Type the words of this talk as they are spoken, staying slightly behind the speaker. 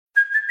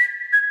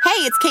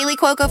it's Kaylee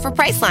Cuoco for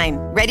Priceline.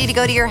 Ready to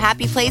go to your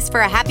happy place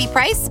for a happy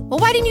price? Well,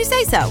 why didn't you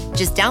say so?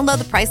 Just download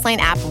the Priceline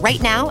app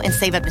right now and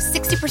save up to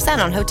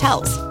 60% on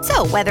hotels.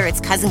 So whether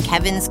it's Cousin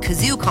Kevin's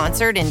Kazoo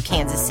Concert in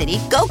Kansas City,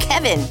 go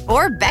Kevin,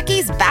 or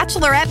Becky's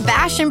Bachelorette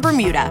Bash in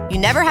Bermuda, you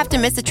never have to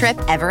miss a trip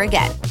ever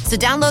again. So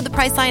download the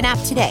Priceline app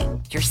today.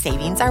 Your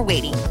savings are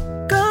waiting.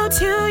 Go to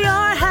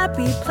your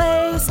happy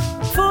place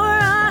for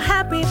a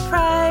happy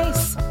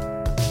price.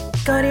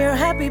 Go to your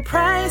happy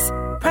price,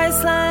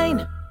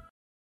 Priceline.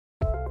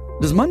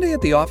 Does Monday at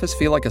the office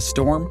feel like a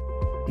storm?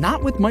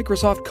 Not with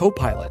Microsoft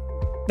Copilot.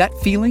 That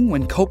feeling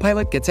when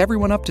Copilot gets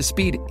everyone up to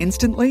speed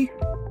instantly?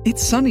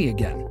 It's sunny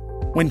again.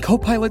 When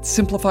Copilot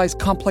simplifies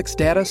complex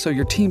data so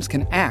your teams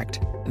can act,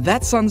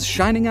 that sun's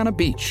shining on a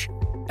beach.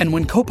 And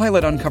when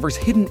Copilot uncovers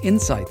hidden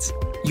insights,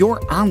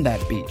 you're on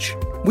that beach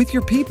with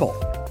your people,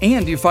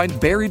 and you find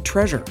buried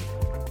treasure.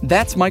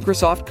 That's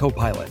Microsoft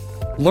Copilot.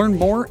 Learn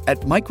more at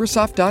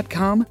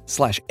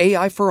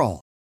Microsoft.com/AI for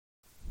all.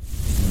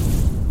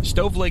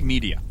 Stoveleg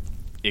Media,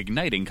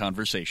 igniting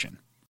conversation.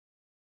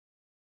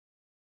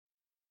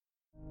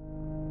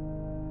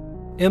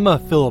 Emma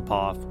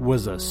Fillipoff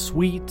was a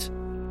sweet,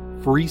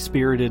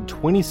 free-spirited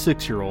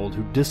 26-year-old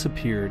who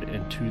disappeared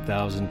in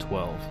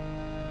 2012.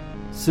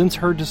 Since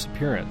her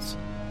disappearance,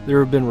 there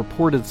have been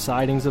reported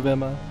sightings of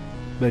Emma,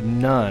 but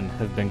none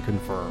have been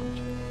confirmed.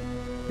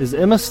 Is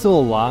Emma still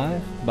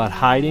alive, but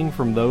hiding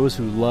from those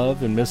who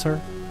love and miss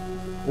her?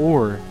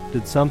 Or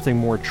did something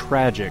more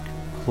tragic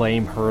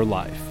claim her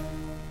life?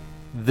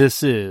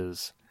 This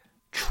is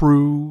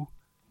True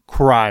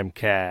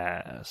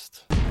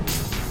Crimecast.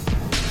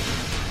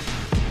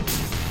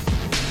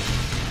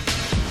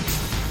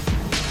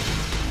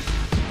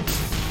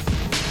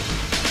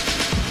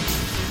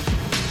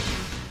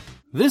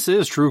 This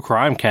is True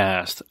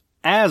Crimecast.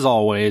 As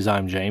always,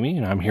 I'm Jamie,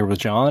 and I'm here with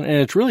John, and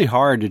it's really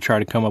hard to try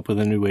to come up with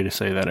a new way to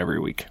say that every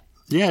week.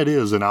 Yeah, it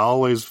is, and I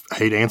always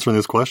hate answering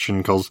this question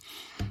because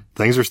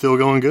things are still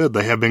going good.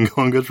 They have been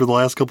going good for the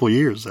last couple of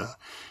years.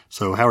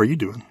 So how are you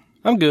doing?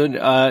 I'm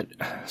good.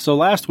 So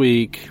last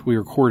week we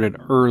recorded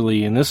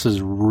early, and this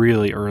is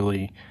really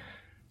early.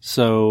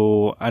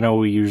 So I know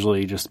we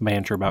usually just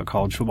banter about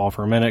college football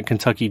for a minute.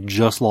 Kentucky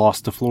just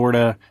lost to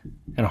Florida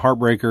in a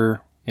heartbreaker.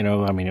 You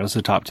know, I mean, it was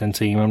a top 10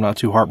 team. I'm not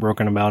too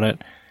heartbroken about it.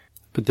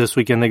 But this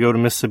weekend they go to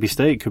Mississippi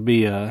State. Could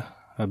be a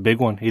big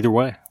one either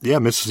way. Yeah,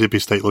 Mississippi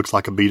State looks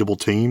like a beatable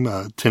team.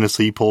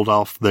 Tennessee pulled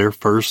off their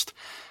first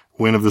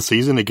win of the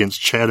season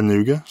against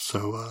Chattanooga.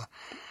 So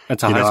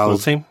that's a high school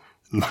team?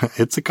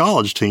 It's a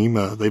college team.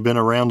 They've been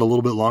around a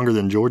little bit longer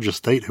than Georgia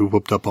State, who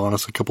whooped up on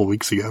us a couple of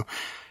weeks ago.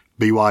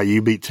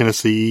 BYU beat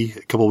Tennessee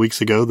a couple of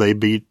weeks ago. They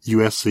beat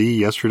USC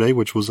yesterday,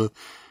 which was a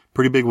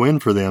pretty big win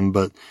for them.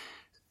 But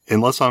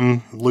unless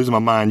I'm losing my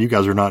mind, you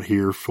guys are not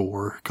here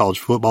for college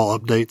football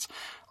updates.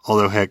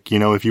 Although, heck, you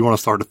know, if you want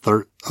to start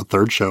a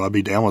third show, I'd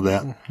be down with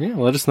that. Yeah,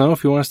 let us know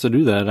if you want us to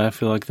do that. I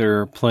feel like there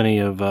are plenty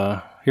of,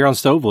 here on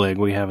Stoveleg,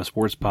 we have a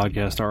sports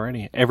podcast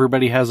already.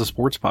 Everybody has a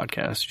sports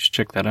podcast. You should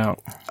check that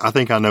out. I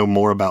think I know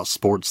more about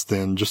sports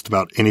than just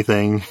about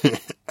anything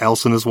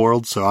else in this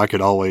world, so I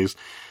could always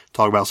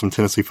talk about some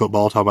Tennessee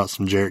football, talk about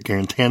some Jarrett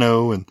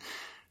Garantano and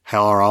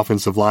how our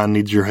offensive line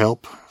needs your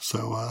help.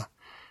 So,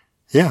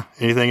 yeah,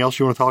 anything else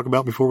you want to talk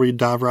about before we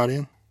dive right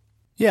in?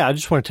 Yeah, I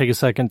just want to take a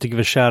second to give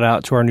a shout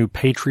out to our new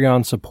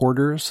Patreon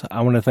supporters.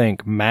 I want to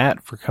thank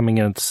Matt for coming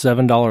in at the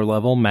 $7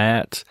 level.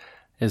 Matt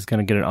is going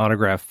to get an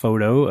autographed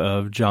photo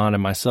of John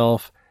and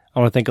myself. I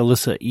want to thank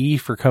Alyssa E.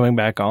 for coming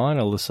back on.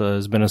 Alyssa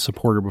has been a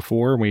supporter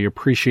before, and we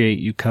appreciate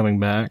you coming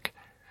back.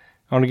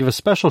 I want to give a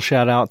special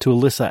shout out to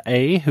Alyssa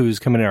A., who's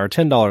coming in at our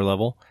 $10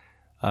 level.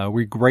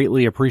 We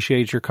greatly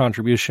appreciate your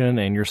contribution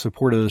and your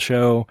support of the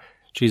show.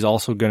 She's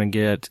also going to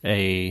get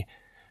a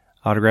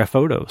autographed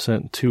photo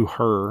sent to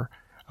her.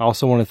 I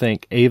also want to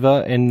thank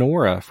Ava and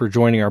Nora for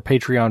joining our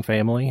Patreon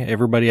family.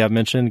 Everybody I've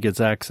mentioned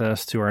gets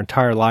access to our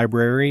entire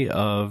library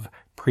of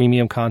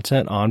premium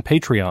content on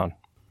Patreon.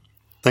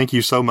 Thank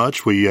you so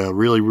much. We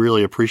really,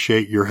 really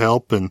appreciate your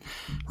help, and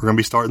we're going to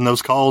be starting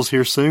those calls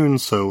here soon,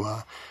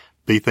 so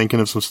be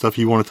thinking of some stuff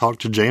you want to talk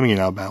to Jamie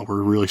and I about.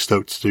 We're really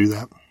stoked to do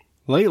that.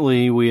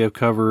 Lately, we have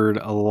covered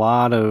a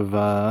lot of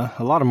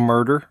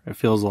murder, it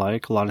feels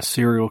like, a lot of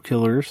serial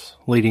killers,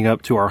 leading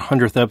up to our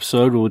 100th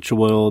episode, which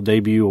will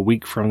debut a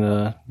week from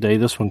the day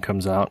this one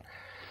comes out.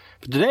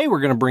 But today,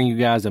 we're going to bring you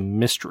guys a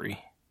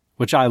mystery,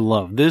 which I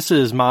love. This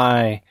is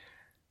my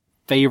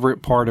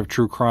favorite part of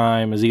true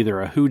crime, is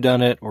either a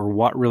whodunit or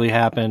what really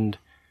happened,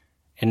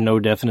 and no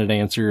definite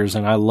answers,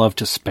 and I love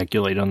to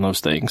speculate on those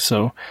things.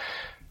 So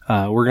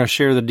we're going to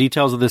share the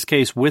details of this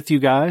case with you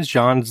guys.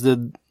 John's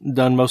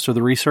done most of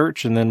the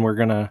research, and then we're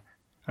going to,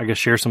 I guess,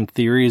 share some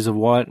theories of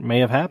what may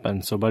have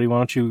happened. So, buddy, why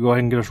don't you go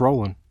ahead and get us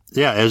rolling?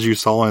 Yeah, as you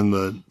saw in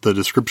the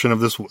description of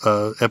this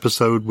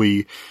episode,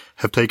 we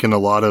have taken a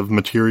lot of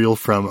material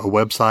from a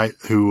website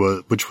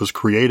which was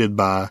created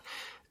by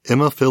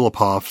Emma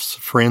Fillipoff's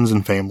friends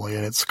and family,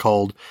 and it's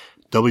called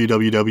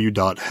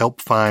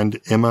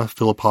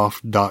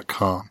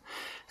www.helpfindemmafillipoff.com.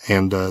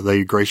 And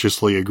they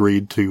graciously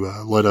agreed to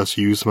let us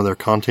use some of their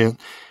content.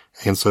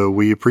 And so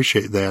we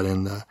appreciate that.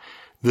 And,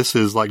 this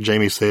is, like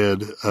Jamie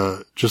said,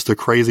 just a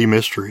crazy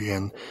mystery.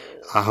 And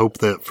I hope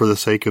that for the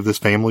sake of this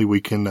family, we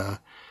can,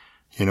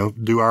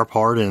 do our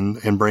part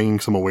in bringing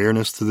some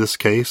awareness to this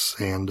case.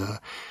 And,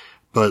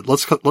 but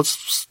let's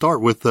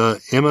start with,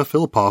 Emma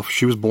Fillipoff.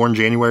 She was born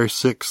January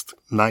 6th,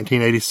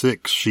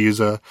 1986. She's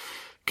a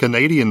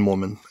Canadian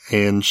woman,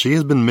 and she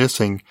has been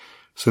missing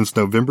since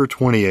November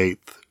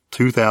 28th,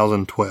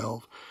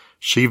 2012.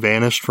 She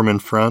vanished from in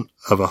front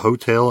of a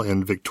hotel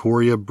in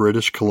Victoria,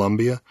 British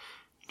Columbia.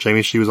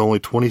 Jamie, she was only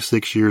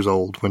 26 years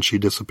old when she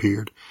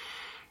disappeared.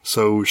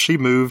 So she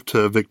moved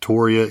to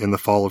Victoria in the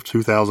fall of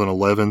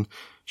 2011.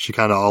 She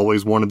kind of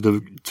always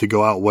wanted to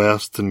go out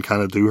west and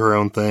kind of do her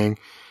own thing.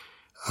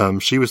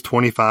 She was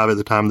 25 at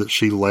the time that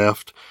she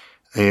left,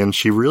 and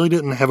she really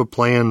didn't have a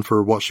plan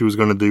for what she was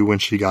going to do when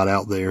she got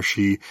out there.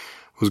 She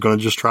was going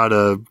to just try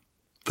to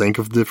think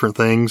of different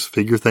things,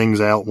 figure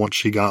things out once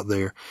she got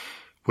there.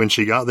 When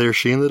she got there,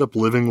 she ended up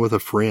living with a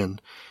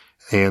friend.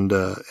 And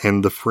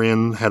the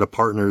friend had a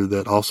partner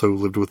that also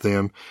lived with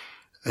them,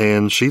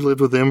 and she lived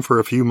with them for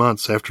a few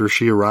months after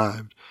she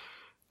arrived.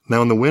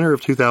 Now, in the winter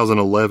of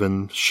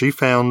 2011, she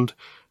found,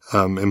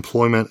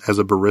 employment as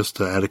a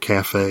barista at a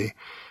cafe,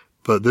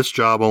 but this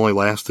job only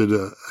lasted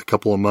a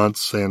couple of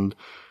months, and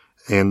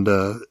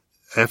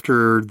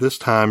after this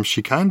time,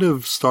 she kind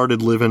of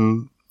started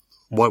living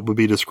what would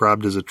be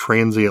described as a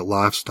transient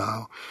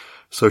lifestyle.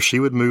 So she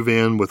would move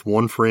in with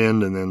one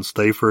friend and then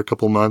stay for a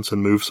couple months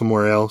and move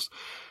somewhere else.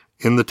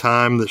 In the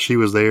time that she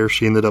was there,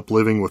 she ended up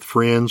living with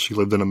friends. She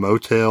lived in a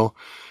motel.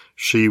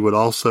 She would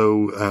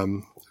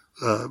also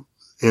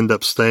end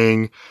up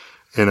staying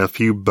in a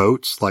few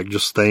boats, like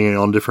just staying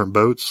on different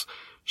boats.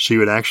 She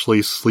would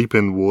actually sleep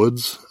in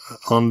woods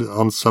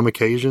on some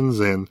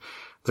occasions, and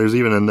there's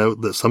even a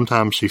note that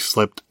sometimes she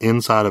slept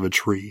inside of a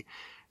tree.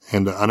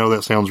 And I know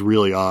that sounds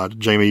really odd.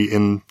 Jamie,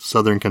 in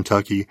southern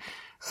Kentucky,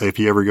 if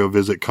you ever go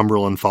visit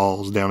Cumberland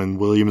Falls down in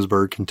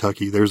Williamsburg,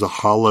 Kentucky, there's a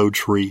hollow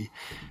tree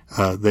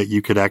that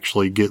you could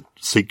actually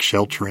seek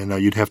shelter in. Now,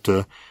 you'd have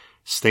to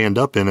stand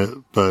up in it,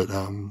 but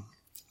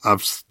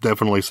I've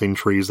definitely seen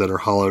trees that are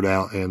hollowed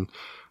out and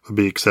would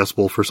be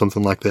accessible for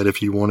something like that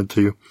if you wanted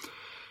to.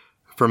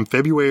 From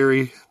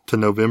February to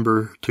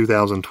November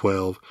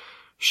 2012,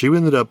 she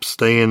ended up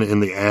staying in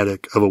the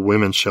attic of a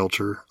women's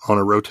shelter on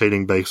a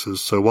rotating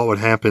basis. So what would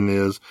happen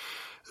is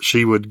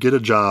she would get a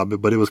job,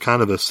 but it was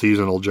kind of a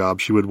seasonal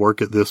job. She would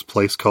work at this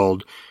place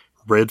called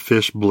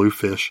Redfish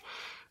Bluefish.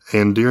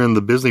 And during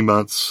the busy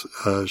months,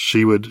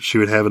 she would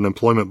have an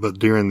employment, but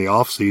during the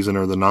off season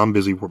or the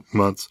non-busy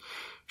months,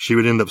 she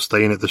would end up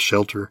staying at the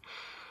shelter.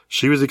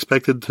 She was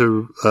expected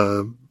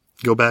to,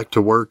 go back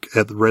to work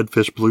at the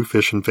Redfish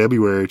Bluefish in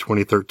February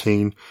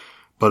 2013.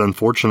 But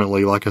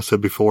unfortunately, like I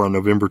said before, on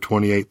November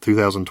 28,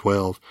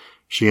 2012,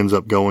 she ends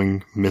up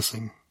going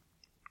missing.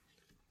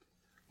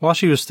 While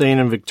she was staying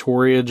in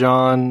Victoria,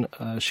 John,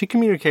 she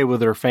communicated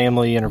with her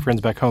family and her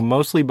friends back home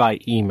mostly by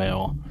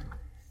email.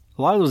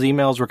 A lot of those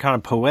emails were kind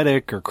of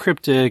poetic or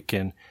cryptic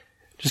and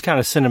just kind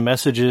of sending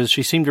messages.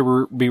 She seemed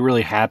to be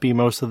really happy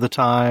most of the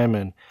time,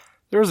 and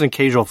there was an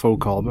occasional phone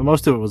call, but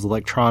most of it was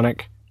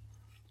electronic.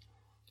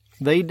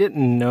 They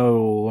didn't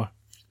know,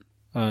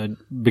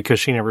 because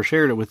she never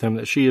shared it with them,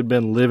 that she had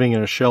been living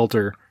in a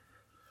shelter.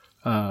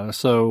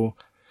 So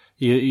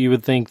you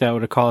would think that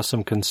would have caused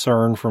some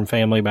concern from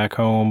family back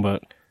home,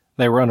 but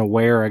they were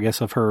unaware, I guess,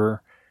 of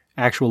her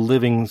actual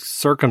living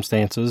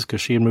circumstances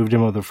because she had moved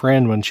in with a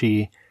friend when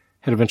she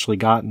had eventually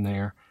gotten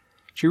there.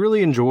 She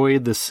really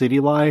enjoyed the city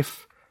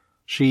life.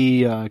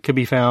 She could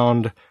be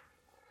found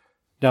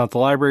down at the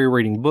library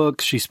reading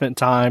books. She spent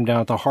time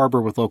down at the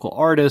harbor with local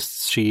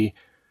artists. She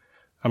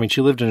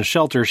lived in a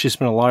shelter. She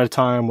spent a lot of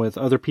time with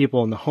other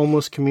people in the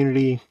homeless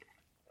community.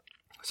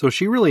 So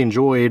she really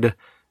enjoyed,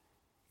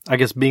 I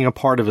guess, being a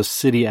part of a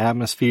city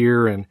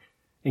atmosphere and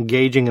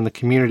engaging in the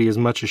community as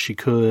much as she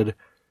could.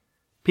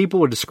 People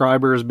would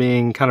describe her as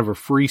being kind of a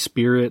free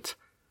spirit.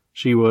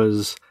 She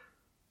was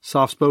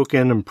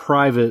soft-spoken and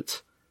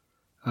private,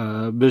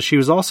 but she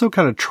was also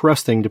kind of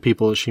trusting to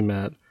people that she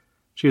met.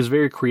 She was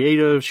very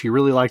creative. She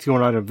really liked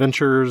going on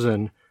adventures,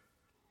 and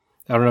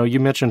I don't know, you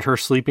mentioned her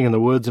sleeping in the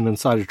woods and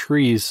inside of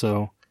trees,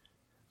 so,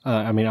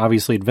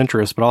 obviously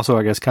adventurous, but also,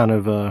 I guess, kind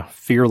of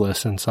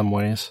fearless in some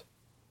ways.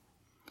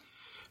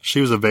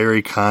 She was a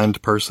very kind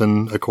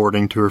person,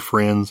 according to her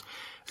friends.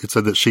 It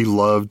said that she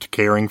loved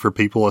caring for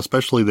people,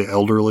 especially the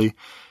elderly.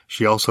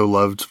 She also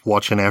loved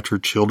watching after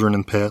children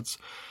and pets.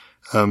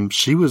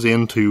 She was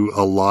into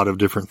a lot of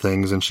different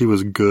things, and she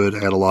was good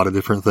at a lot of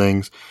different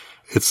things.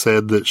 It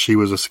said that she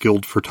was a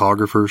skilled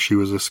photographer. She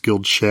was a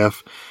skilled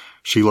chef.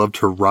 She loved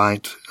to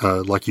write.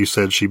 Like you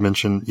said, you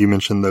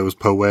mentioned those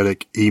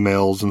poetic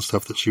emails and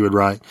stuff that she would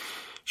write.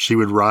 She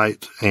would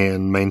write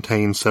and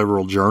maintain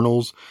several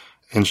journals,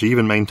 and she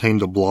even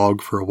maintained a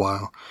blog for a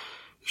while.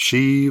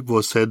 She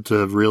was said to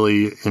have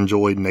really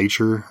enjoyed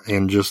nature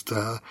and just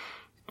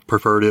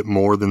preferred it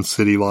more than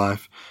city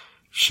life.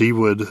 She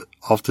loved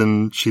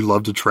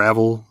to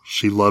travel.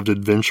 She loved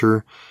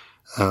adventure.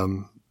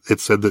 It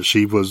said that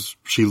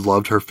she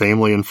loved her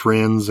family and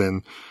friends,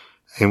 and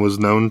and was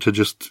known to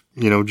just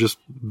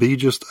be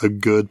just a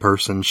good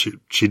person.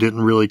 She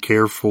didn't really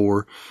care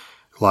for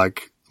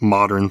like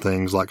modern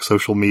things like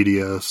social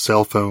media,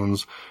 cell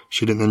phones.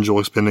 She didn't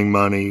enjoy spending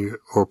money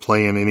or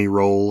playing any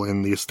role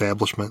in the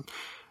establishment.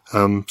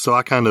 So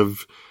I kind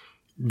of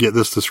get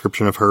this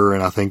description of her,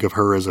 and I think of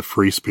her as a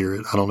free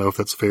spirit. I don't know if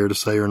that's fair to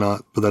say or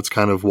not, but that's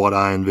kind of what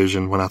I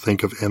envision when I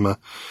think of Emma.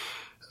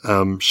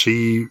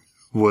 She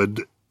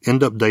would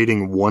end up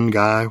dating one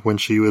guy when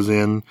she was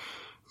in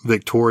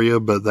Victoria,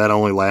 but that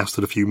only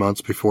lasted a few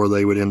months before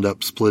they would end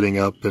up splitting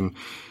up, and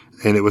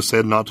it was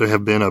said not to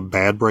have been a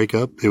bad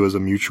breakup. It was a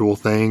mutual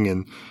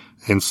thing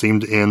and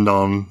seemed to end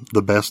on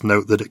the best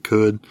note that it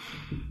could.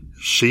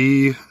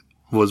 She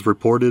was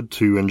reported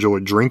to enjoy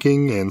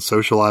drinking and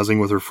socializing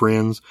with her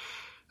friends.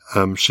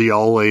 She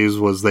always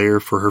was there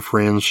for her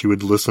friends. She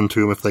would listen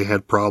to them if they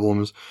had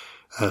problems.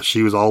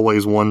 She was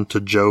always one to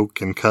joke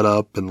and cut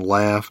up and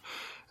laugh.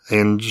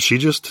 And she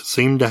just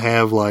seemed to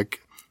have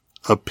like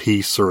a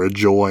peace or a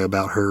joy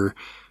about her.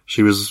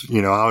 She was,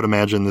 I would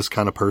imagine this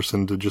kind of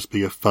person to just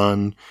be a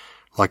fun,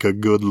 like a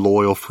good,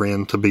 loyal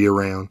friend to be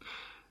around.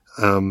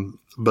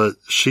 But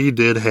she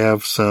did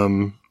have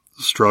some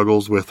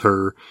struggles with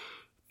her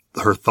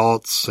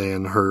thoughts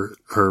and her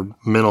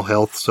mental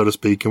health, so to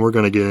speak. And we're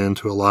going to get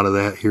into a lot of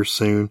that here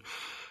soon.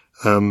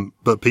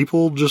 But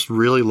people just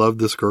really loved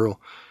this girl.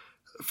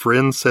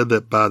 Friends said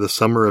that by the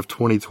summer of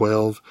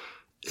 2012,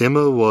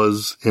 Emma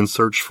was in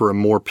search for a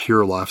more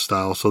pure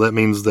lifestyle. So that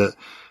means that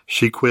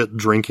she quit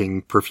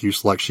drinking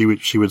profuse. Like she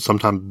would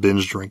sometimes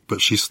binge drink,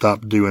 but she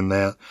stopped doing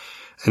that.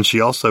 And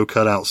she also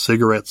cut out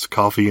cigarettes,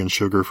 coffee, and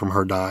sugar from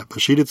her diet.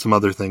 But she did some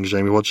other things,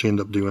 Jamie. What'd she end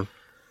up doing?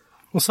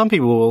 Well, some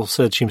people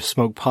said she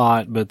smoked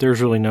pot, but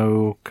there's really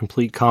no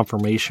complete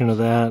confirmation of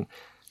that.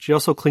 She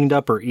also cleaned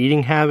up her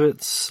eating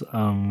habits.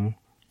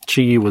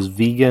 She was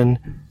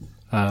vegan.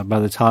 By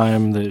the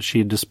time that she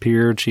had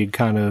disappeared, she'd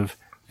kind of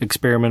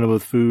experimented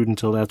with food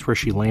until that's where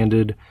she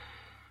landed.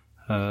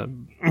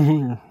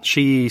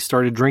 She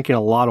started drinking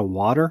a lot of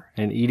water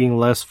and eating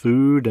less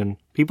food, and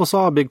people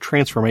saw a big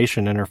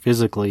transformation in her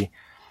physically.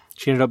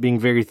 She ended up being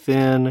very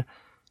thin.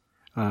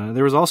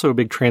 There was also a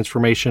big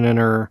transformation in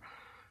her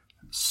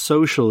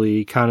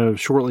socially, kind of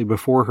shortly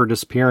before her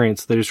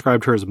disappearance. They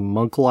described her as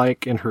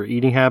monk-like in her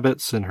eating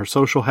habits and her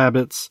social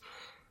habits.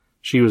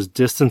 She was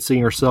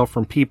distancing herself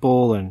from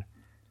people, and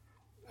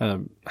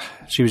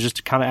she was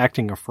just kind of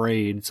acting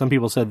afraid. Some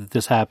people said that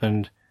this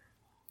happened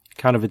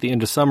kind of at the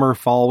end of summer.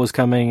 Fall was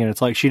coming, and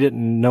it's like she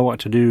didn't know what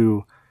to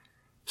do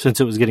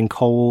since it was getting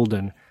cold,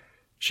 and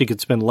she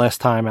could spend less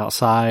time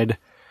outside,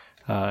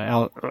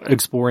 out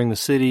exploring the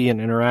city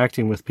and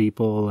interacting with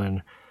people.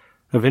 And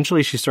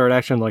eventually she started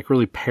acting like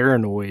really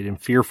paranoid and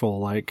fearful,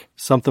 like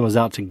something was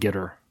out to get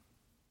her.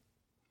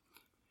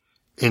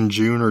 In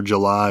June or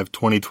July of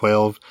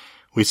 2012,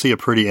 we see a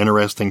pretty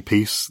interesting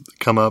piece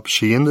come up.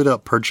 She ended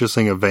up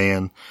purchasing a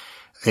van,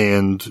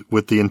 and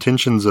with the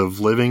intentions of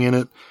living in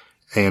it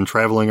and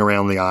traveling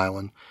around the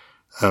island.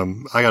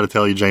 I got to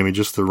tell you, Jamie,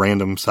 just a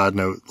random side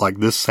note, like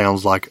this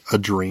sounds like a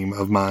dream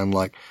of mine.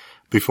 Like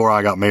before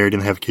I got married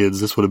and have kids,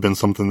 this would have been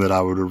something that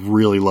I would have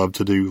really loved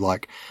to do.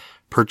 Like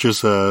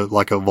purchase a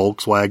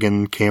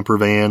Volkswagen camper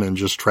van and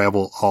just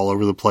travel all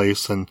over the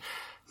place and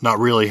not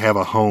really have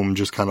a home,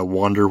 just kind of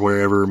wander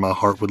wherever my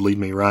heart would lead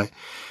me, right?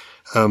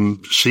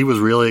 She was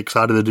really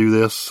excited to do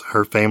this.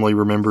 Her family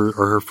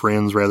her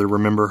friends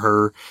remember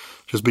her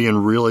just being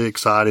really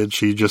excited.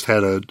 She just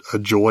had a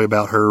joy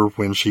about her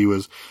when she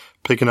was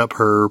picking up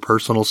her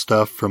personal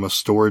stuff from a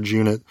storage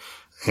unit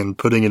and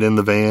putting it in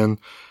the van.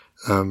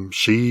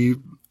 She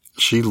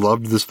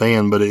loved this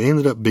van, but it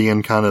ended up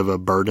being kind of a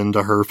burden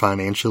to her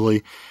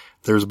financially.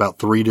 There's about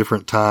 3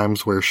 different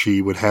times where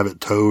she would have it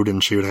towed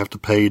and she would have to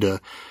pay to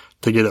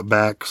get it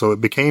back. So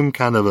it became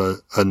kind of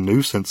a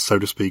nuisance, so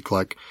to speak.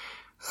 Like,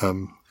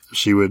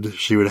 she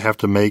would have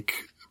to make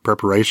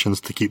preparations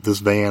to keep this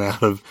van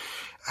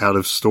out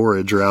of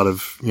storage or out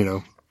of,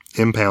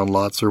 impound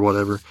lots or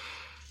whatever.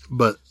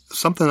 But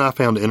something I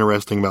found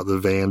interesting about the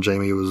van,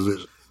 Jamie, was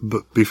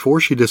that before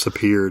she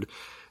disappeared,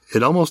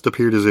 it almost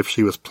appeared as if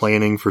she was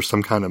planning for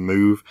some kind of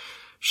move.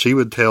 She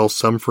would tell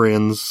some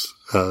friends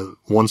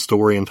one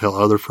story and tell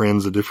other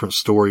friends a different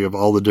story of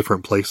all the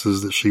different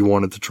places that she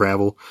wanted to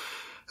travel.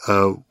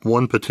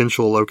 One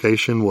potential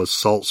location was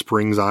Salt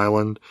Springs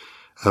Island,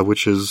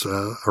 which is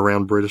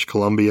around British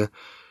Columbia.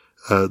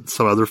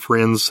 Some other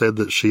friends said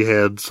that she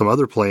had some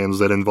other plans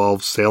that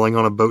involved sailing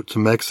on a boat to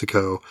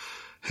Mexico,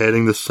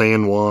 heading to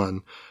San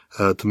Juan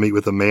to meet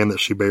with a man that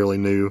she barely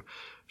knew.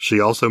 She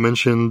also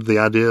mentioned the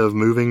idea of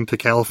moving to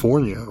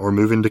California or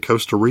moving to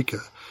Costa Rica,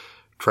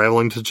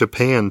 traveling to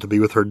Japan to be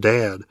with her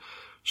dad.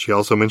 She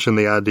also mentioned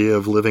the idea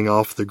of living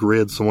off the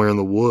grid somewhere in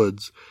the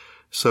woods.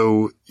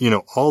 So,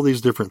 all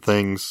these different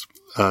things,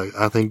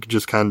 I think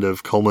just kind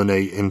of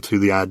culminate into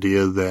the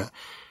idea that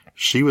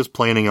she was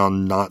planning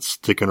on not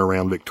sticking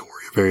around Victoria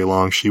very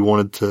long. She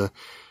wanted to,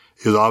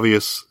 it was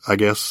obvious, I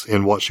guess,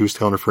 in what she was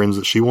telling her friends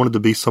that she wanted to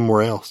be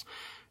somewhere else.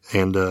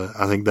 And,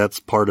 I think that's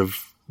part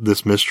of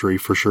this mystery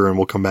for sure. And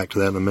we'll come back to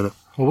that in a minute.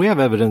 Well, we have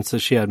evidence that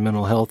she had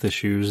mental health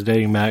issues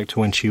dating back to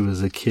when she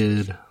was a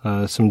kid.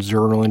 Some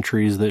journal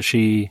entries that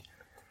she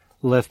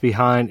left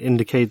behind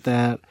indicate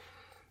that.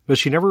 But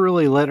she never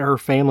really let her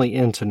family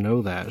in to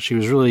know that. She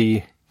was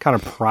really kind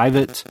of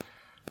private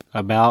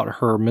about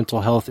her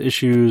mental health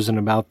issues and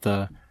about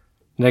the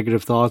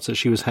negative thoughts that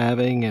she was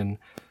having, and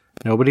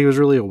nobody was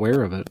really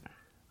aware of it.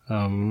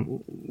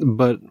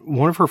 But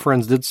one of her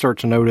friends did start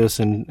to notice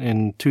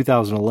in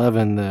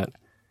 2011 that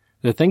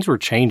things were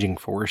changing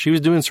for her. She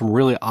was doing some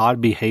really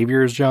odd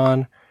behaviors,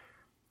 John.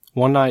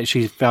 One night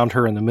she found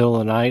her in the middle of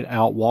the night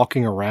out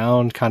walking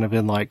around kind of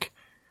in like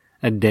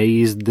a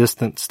dazed,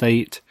 distant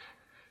state.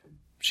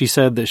 She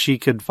said that she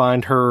could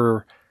find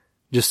her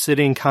just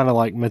sitting kind of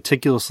like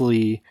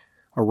meticulously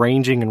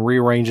arranging and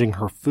rearranging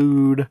her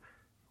food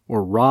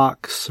or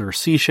rocks or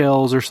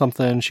seashells or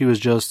something. She was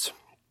just,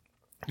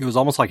 it was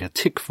almost like a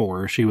tic for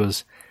her. She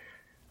was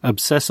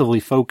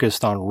obsessively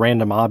focused on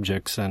random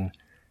objects, and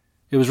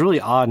it was really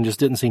odd and just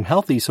didn't seem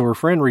healthy. So her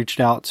friend reached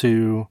out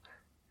to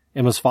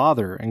Emma's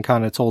father and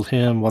kind of told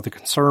him what the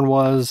concern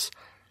was.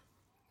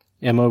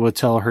 Emma would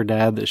tell her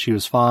dad that she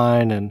was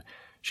fine and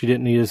she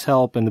didn't need his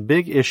help. And the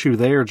big issue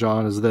there,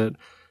 John, is that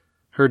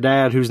her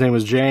dad, whose name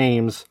was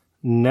James,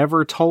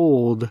 never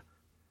told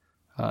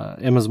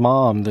Emma's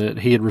mom that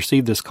he had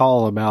received this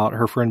call about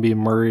her friend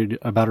being worried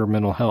about her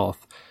mental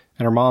health.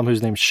 And her mom,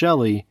 whose name's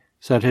Shelley,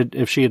 said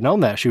if she had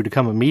known that, she would have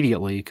come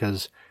immediately,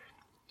 because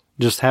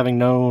just having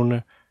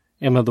known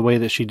Emma the way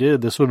that she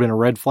did, this would have been a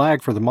red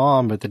flag for the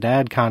mom. But the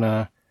dad kind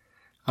of,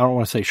 I don't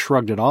want to say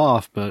shrugged it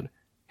off, but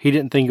he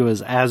didn't think it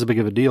was as big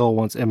of a deal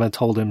once Emma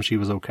told him she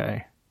was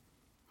okay.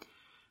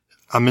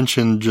 I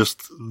mentioned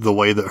just the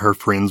way that her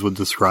friends would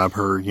describe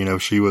her. You know,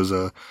 she was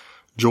a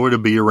joy to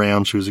be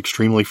around. She was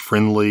extremely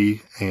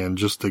friendly and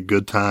just a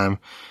good time.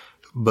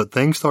 But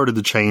things started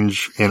to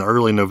change in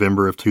early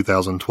November of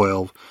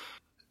 2012.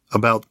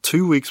 About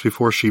 2 weeks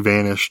before she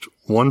vanished,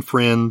 one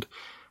friend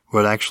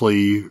would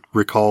actually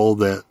recall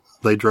that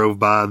they drove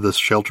by the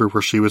shelter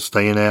where she was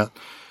staying at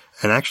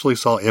and actually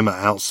saw Emma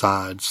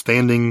outside,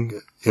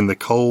 standing in the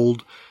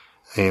cold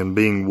and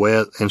being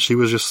wet. And she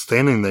was just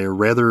standing there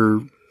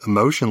rather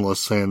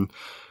emotionless and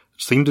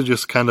seemed to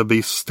just kind of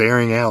be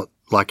staring out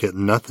like at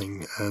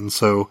nothing. And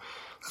so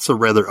that's a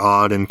rather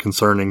odd and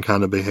concerning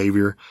kind of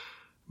behavior.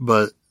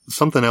 But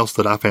something else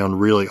that I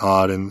found really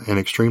odd and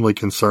extremely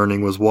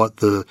concerning was what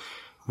the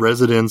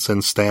residents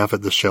and staff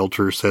at the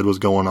shelter said was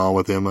going on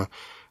with Emma.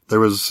 There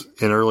was,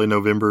 in early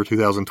November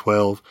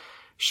 2012,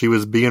 she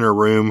would be in her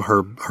room,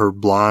 her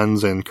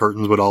blinds and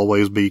curtains would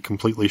always be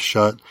completely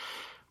shut,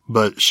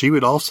 but she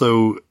would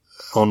also,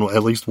 on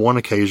at least one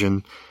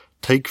occasion,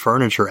 take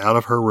furniture out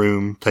of her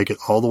room, take it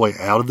all the way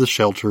out of the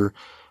shelter,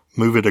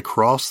 move it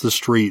across the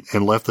street,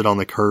 and left it on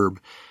the curb.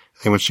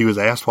 And when she was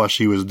asked why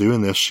she was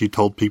doing this, she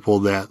told people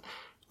that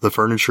the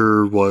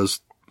furniture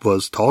was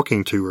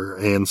talking to her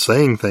and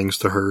saying things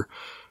to her.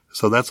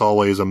 So that's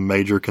always a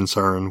major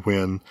concern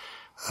when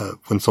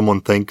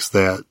someone thinks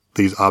that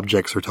these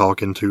objects are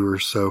talking to her.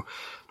 So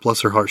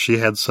bless her heart, she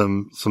had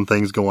some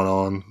things going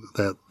on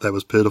that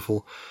was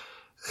pitiful.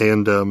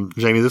 And,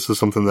 Jamie, this is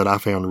something that I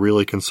found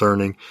really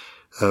concerning.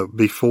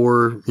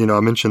 Before, I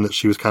mentioned that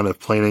she was kind of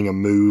planning a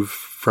move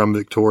from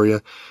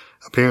Victoria.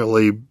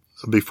 Apparently,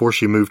 before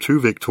she moved to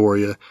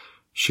Victoria,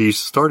 she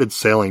started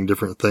selling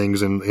different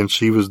things, and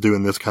she was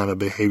doing this kind of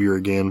behavior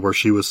again, where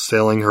she was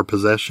selling her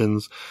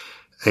possessions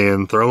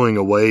and throwing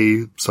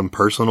away some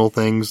personal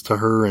things to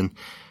her, and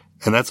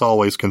that's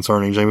always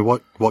concerning. Jamie,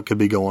 what could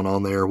be going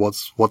on there?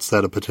 What's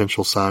that a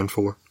potential sign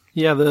for?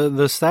 Yeah,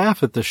 the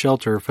staff at the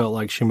shelter felt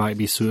like she might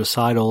be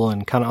suicidal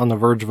and kind of on the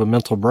verge of a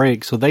mental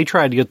break, so they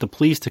tried to get the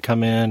police to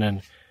come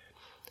in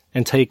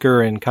and take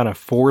her and kind of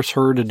force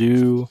her to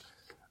do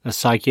a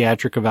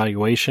psychiatric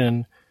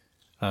evaluation.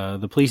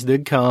 The police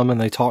did come and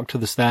they talked to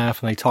the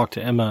staff and they talked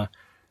to Emma,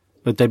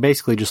 but they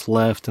basically just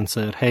left and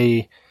said,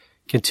 hey,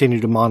 continue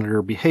to monitor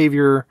her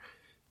behavior.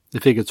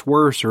 If it gets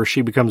worse or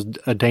she becomes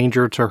a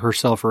danger to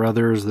herself or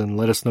others, then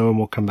let us know and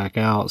we'll come back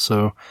out.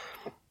 So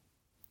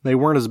they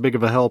weren't as big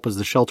of a help as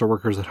the shelter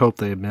workers had hoped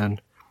they had been.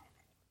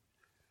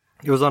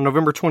 It was on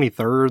November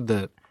 23rd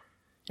that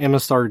Emma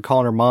started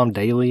calling her mom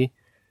daily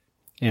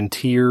in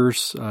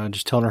tears,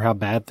 just telling her how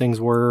bad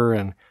things were.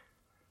 And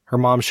her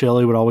mom,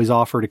 Shelley, would always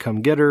offer to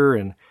come get her,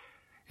 and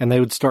they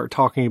would start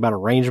talking about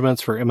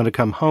arrangements for Emma to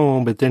come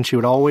home. But then she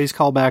would always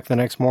call back the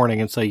next morning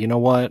and say, you know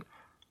what?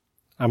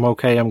 I'm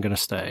okay. I'm going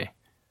to stay.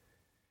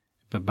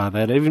 But by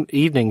that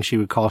evening, she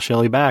would call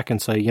Shelley back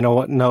and say, you know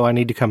what? No, I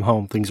need to come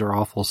home. Things are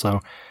awful. So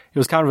it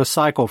was kind of a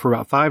cycle for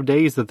about 5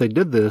 days that they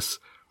did this.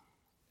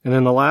 And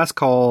then the last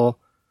call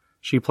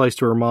she placed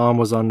to her mom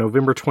was on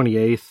November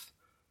 28th.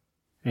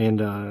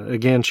 And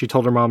again, she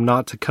told her mom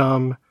not to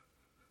come.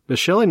 But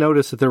Shelley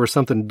noticed that there was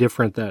something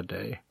different that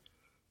day.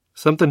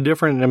 Something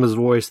different in Emma's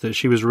voice that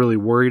she was really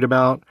worried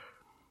about.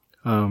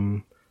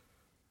 The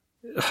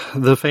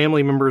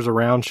family members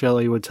around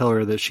Shelley would tell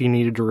her that she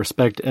needed to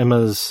respect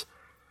Emma's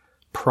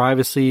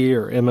privacy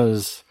or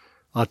Emma's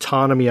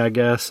autonomy, I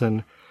guess,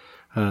 and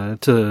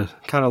to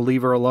kind of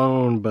leave her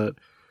alone. But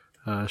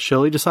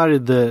Shelley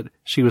decided that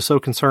she was so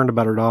concerned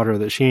about her daughter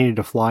that she needed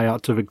to fly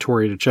out to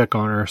Victoria to check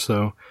on her,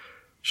 so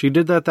she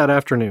did that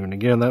afternoon.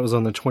 Again, that was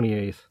on the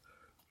 28th.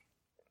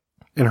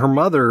 And her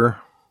mother,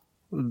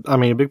 I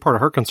mean, a big part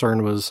of her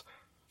concern was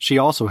she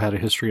also had a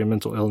history of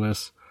mental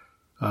illness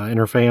in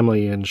her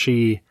family, and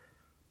she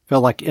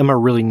felt like Emma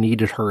really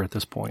needed her at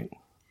this point.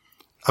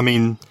 I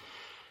mean,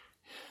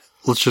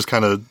 let's just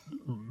kind of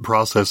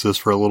process this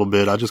for a little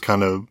bit. I just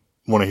kind of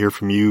want to hear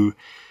from you.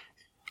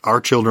 Our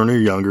children are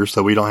younger,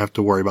 so we don't have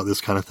to worry about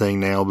this kind of thing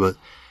now. But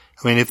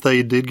I mean, if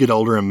they did get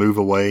older and move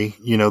away,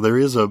 you know, there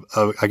is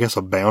I guess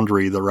a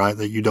boundary, right,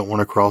 that you don't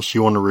want to cross.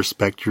 You want to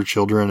respect your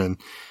children,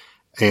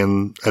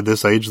 and at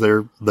this age,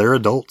 they're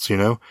adults, you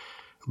know.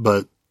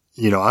 But,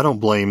 you know, I don't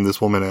blame this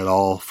woman at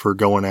all for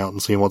going out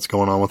and seeing what's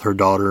going on with her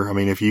daughter. I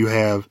mean, if you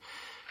have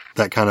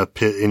that kind of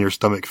pit in your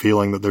stomach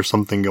feeling that there's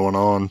something going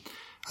on,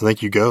 I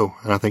think you go.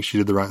 And I think she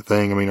did the right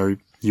thing. I mean, are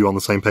you on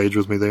the same page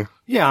with me there?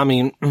 Yeah, I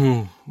mean,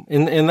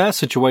 in that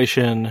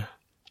situation,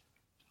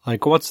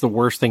 like, what's the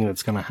worst thing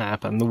that's going to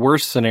happen? The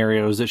worst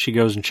scenario is that she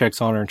goes and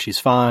checks on her and she's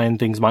fine.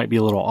 Things might be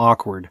a little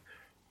awkward.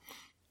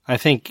 I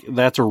think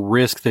that's a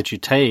risk that you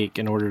take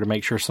in order to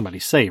make sure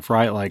somebody's safe,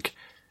 right? Like,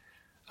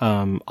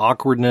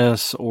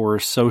 awkwardness or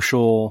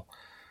social,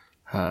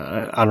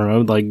 I don't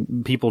know,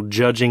 like people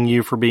judging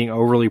you for being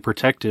overly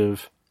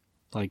protective.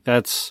 Like,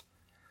 that's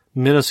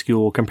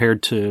minuscule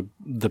compared to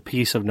the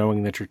peace of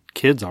knowing that your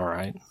kid's all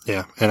right.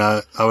 Yeah. And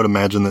I would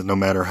imagine that no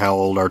matter how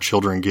old our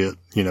children get,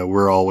 you know,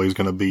 we're always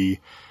going to be,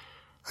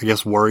 I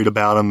guess, worried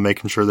about them,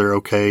 making sure they're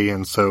okay.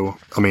 And so,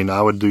 I mean,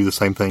 I would do the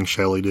same thing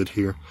Shelley did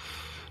here.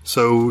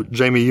 So,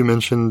 Jamie, you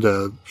mentioned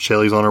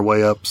Shelley's on her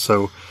way up.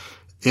 So,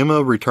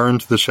 Emma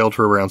returned to the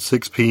shelter around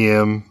 6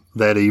 p.m.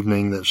 that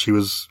evening that she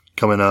was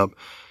coming up.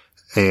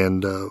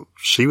 And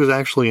she was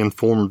actually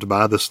informed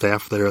by the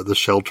staff there at the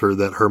shelter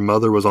that her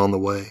mother was on the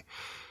way.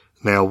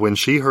 Now, when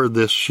she heard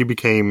this, she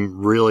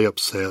became really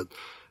upset.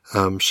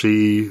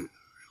 She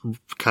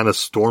kind of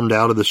stormed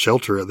out of the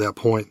shelter at that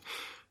point.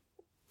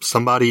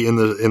 Somebody in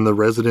the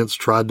residence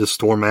tried to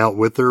storm out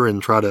with her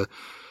and try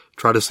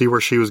to see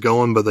where she was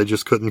going, but they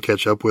just couldn't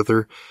catch up with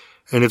her.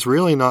 And it's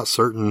really not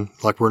certain,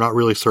 like, we're not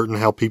really certain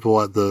how people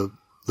at the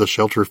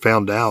shelter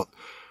found out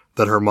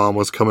that her mom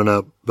was coming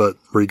up, but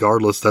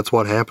regardless, that's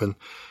what happened.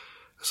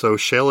 So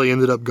Shelley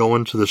ended up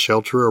going to the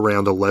shelter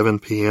around 11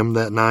 p.m.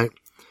 that night.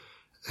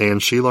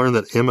 And she learned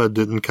that Emma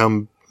didn't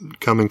come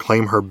and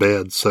claim her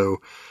bed. So,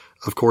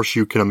 of course,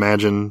 you can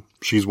imagine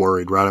she's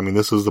worried, right? I mean,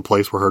 this is the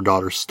place where her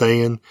daughter's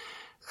staying.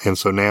 And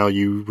so now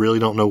you really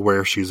don't know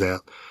where she's at.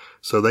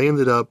 So they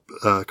ended up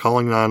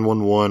calling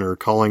 911 or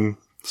calling,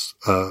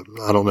 I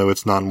don't know,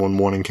 it's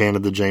 911 in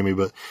Canada, Jamie,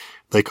 but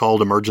they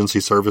called emergency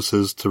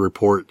services to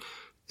report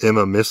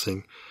Emma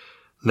missing.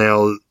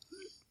 Now,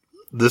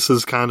 this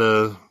is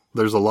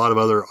there's a lot of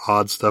other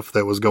odd stuff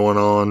that was going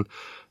on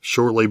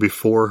shortly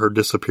before her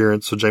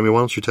disappearance. So, Jamie, why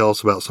don't you tell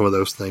us about some of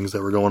those things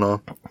that were going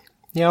on?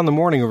 Yeah, on the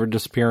morning of her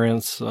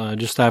disappearance,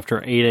 just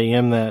after 8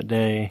 a.m. that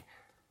day,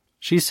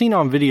 she's seen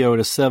on video at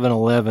a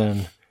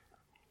 7-Eleven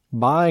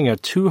buying a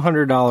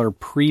 $200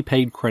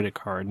 prepaid credit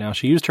card. Now,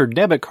 she used her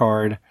debit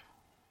card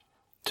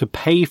to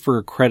pay for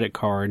a credit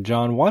card.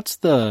 John, what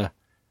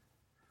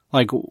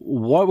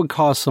would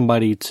cause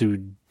somebody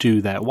to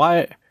do that?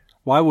 Why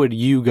would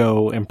you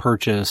go and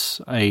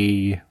purchase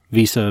a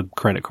Visa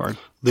credit card?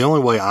 The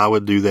only way I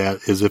would do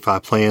that is if I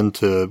plan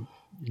to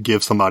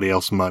give somebody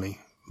else money.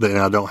 Then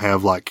I don't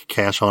have like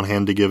cash on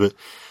hand to give it.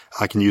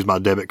 I can use my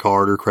debit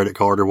card or credit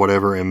card or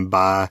whatever and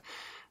buy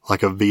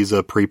like a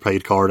Visa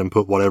prepaid card and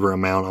put whatever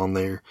amount on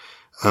there.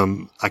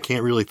 I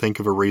can't really think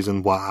of a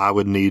reason why I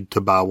would need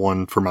to buy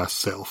one for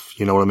myself.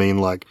 You know what I mean?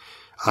 Like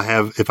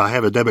if I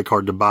have a debit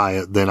card to buy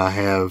it, then I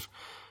have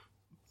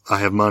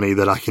money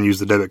that I can use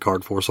the debit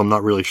card for. So I'm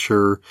not really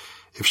sure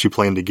if she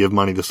planned to give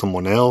money to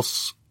someone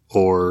else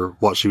or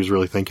what she was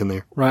really thinking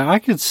there. Right. I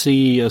could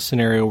see a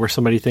scenario where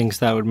somebody thinks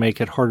that would make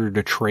it harder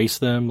to trace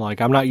them. Like,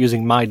 I'm not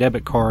using my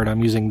debit card.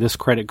 I'm using this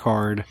credit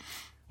card,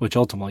 which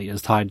ultimately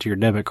is tied to your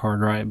debit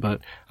card, right?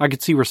 But I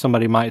could see where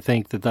somebody might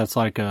think that that's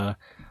like a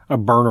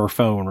burner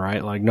phone,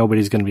 right? Like,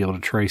 nobody's going to be able to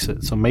trace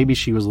it. So maybe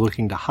she was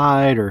looking to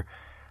hide, or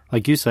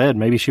like you said,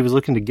 maybe she was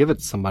looking to give it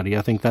to somebody.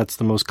 I think that's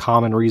the most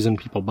common reason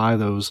people buy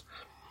those.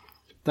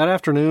 That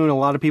afternoon, a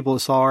lot of people that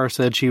saw her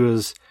said she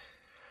was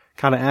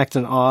kind of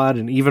acting odd,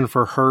 and even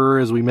for her,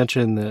 as we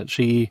mentioned, that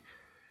she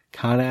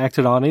kind of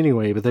acted odd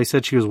anyway, but they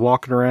said she was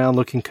walking around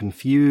looking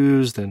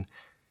confused and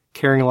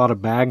carrying a lot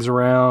of bags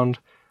around.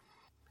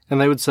 And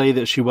they would say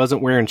that she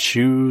wasn't wearing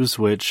shoes,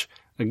 which,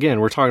 again,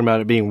 we're talking about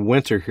it being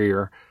winter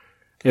here.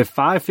 At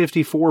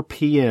 5:54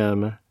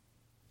 p.m.,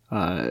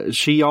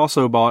 she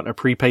also bought a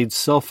prepaid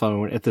cell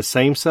phone at the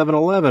same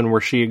 7-Eleven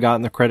where she had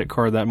gotten the credit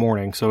card that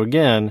morning. So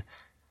again,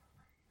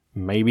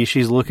 maybe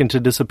she's looking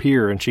to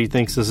disappear and she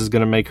thinks this is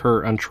going to make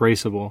her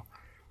untraceable.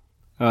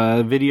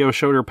 Video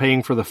showed her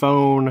paying for the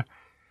phone.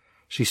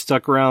 She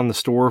stuck around the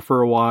store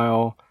for a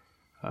while,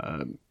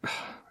 kind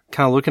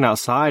of looking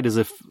outside as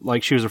if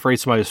like she was afraid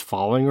somebody was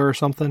following her or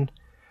something.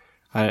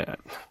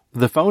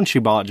 The phone she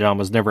bought, John,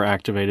 was never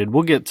activated.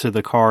 We'll get to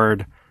the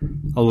card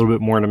a little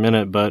bit more in a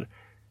minute, but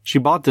she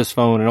bought this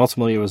phone and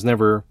ultimately it was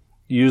never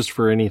used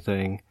for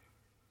anything.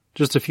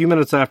 Just a few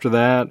minutes after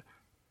that,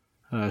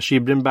 she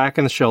had been back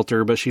in the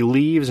shelter, but she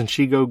leaves and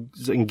she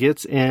goes and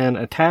gets in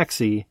a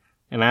taxi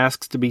and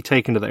asks to be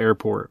taken to the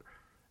airport.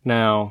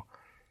 Now,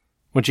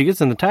 when she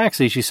gets in the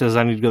taxi, she says,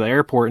 I need to go to the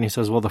airport. And he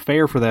says, well, the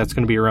fare for that's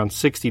going to be around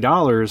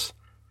 $60.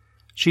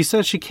 She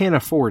says she can't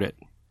afford it.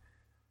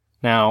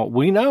 Now,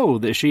 we know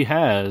that she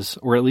has,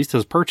 or at least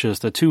has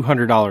purchased, a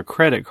 $200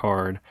 credit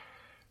card.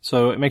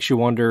 So it makes you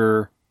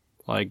wonder,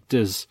 like,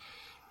 does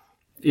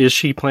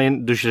she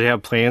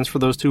have plans for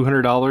those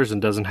 $200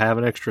 and doesn't have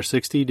an extra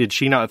 $60? Did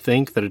she not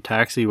think that a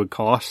taxi would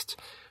cost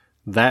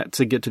that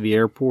to get to the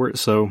airport?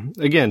 So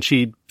again,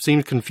 she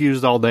seemed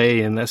confused all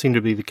day, and that seemed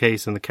to be the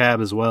case in the cab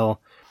as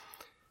well.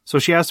 So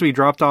she has to be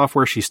dropped off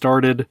where she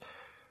started.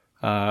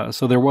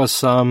 So there was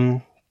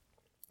some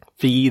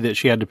fee that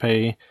she had to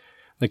pay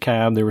the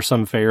cab. There was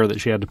some fare that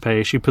she had to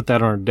pay. She put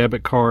that on her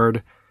debit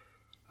card.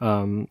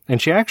 And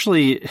she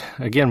actually,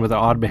 again, with the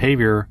odd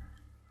behavior,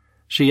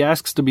 she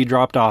asks to be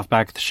dropped off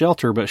back at the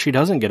shelter, but she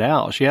doesn't get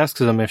out. She asks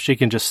them if she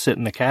can just sit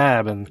in the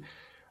cab, and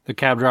the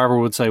cab driver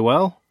would say,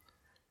 well,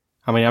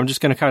 I mean, I'm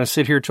just going to kind of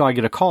sit here till I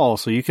get a call,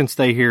 so you can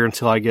stay here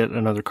until I get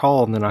another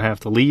call, and then I have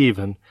to leave.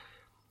 And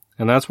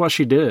that's what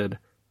she did.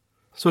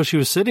 So she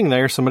was sitting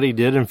there. Somebody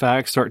did, in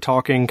fact, start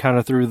talking kind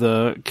of through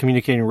the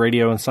communicating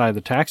radio inside the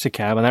taxi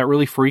cab, and that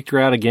really freaked her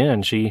out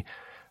again. She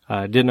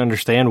didn't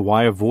understand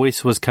why a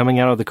voice was coming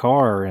out of the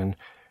car, and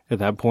at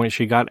that point,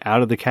 she got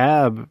out of the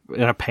cab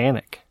in a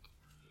panic.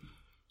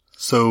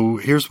 So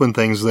here's when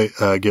things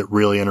get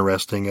really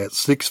interesting. At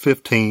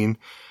 6:15,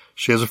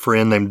 she has a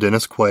friend named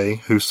Dennis Quay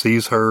who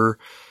sees her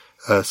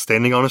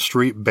standing on a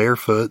street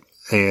barefoot,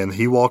 and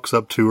he walks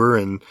up to her,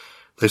 and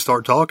they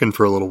start talking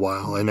for a little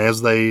while. And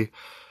as they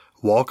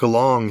walk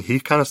along, he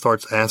kind of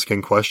starts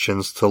asking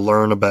questions to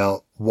learn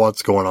about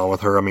what's going on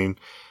with her. I mean,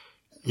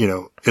 you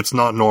know, it's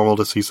not normal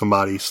to see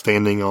somebody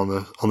standing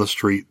on the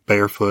street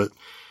barefoot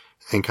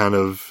and kind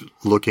of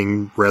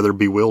looking rather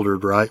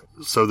bewildered, right?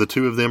 So the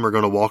two of them are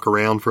going to walk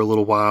around for a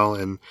little while,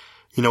 and,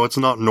 you know, it's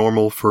not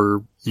normal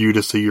for you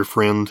to see your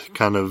friend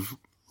kind of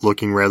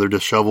looking rather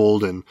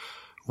disheveled and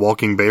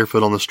walking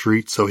barefoot on the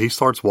street. So he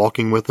starts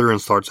walking with her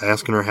and starts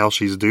asking her how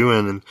she's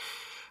doing, and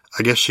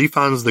I guess she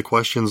finds the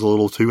questions a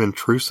little too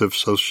intrusive,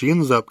 so she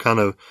ends up kind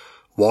of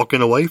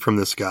walking away from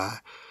this guy.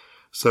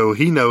 So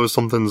he knows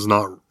something's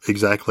not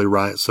exactly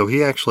right, so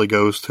he actually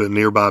goes to a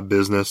nearby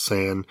business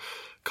and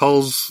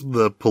calls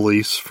the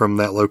police from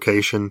that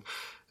location,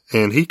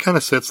 and he kind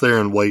of sits there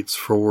and waits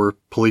for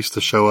police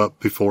to show up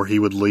before he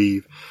would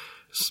leave.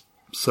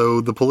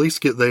 So the police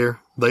get there.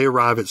 They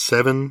arrive at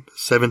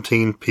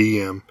 7:17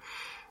 p.m.,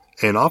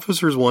 and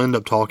officers will end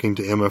up talking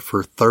to Emma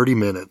for 30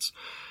 minutes.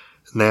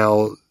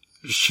 Now,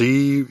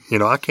 she, you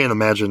know, I can't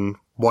imagine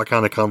what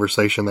kind of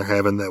conversation they're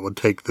having that would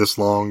take this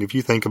long. If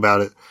you think about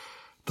it,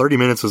 30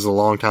 minutes is a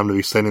long time to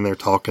be sitting there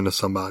talking to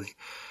somebody.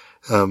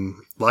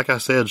 Like I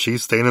said,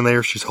 she's standing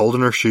there, she's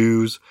holding her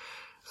shoes.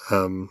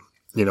 You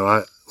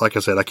know, like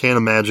I said, I can't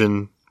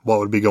imagine what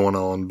would be going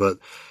on, but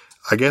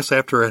I guess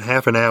after a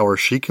half an hour,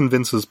 she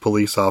convinces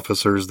police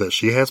officers that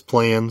she has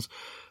plans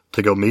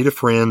to go meet a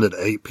friend at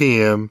 8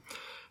 p.m.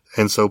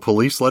 And so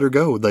police let her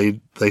go.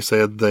 They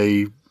said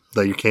they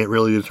can't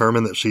really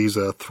determine that she's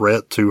a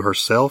threat to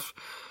herself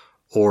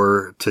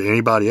or to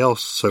anybody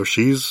else. So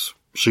she's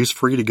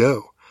free to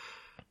go.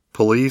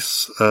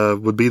 Police,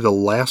 would be the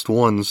last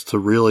ones to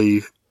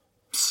really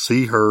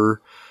see her,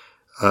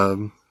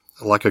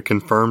 like a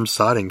confirmed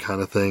sighting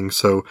kind of thing.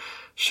 So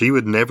she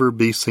would never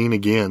be seen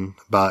again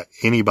by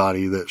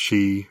anybody that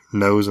she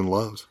knows and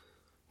loves.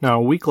 Now,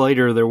 a week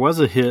later, there was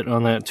a hit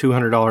on that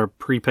 $200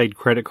 prepaid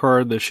credit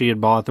card that she had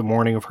bought the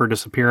morning of her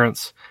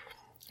disappearance.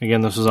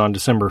 Again, this was on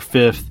December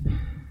 5th.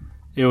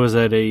 It was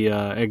at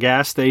a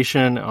gas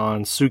station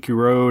on Suki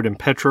Road in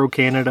Petro,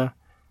 Canada.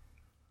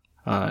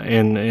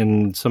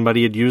 And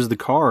somebody had used the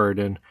card.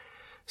 And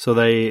so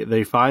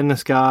they find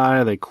this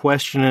guy, they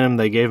question him,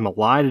 they gave him a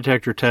lie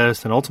detector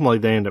test, and ultimately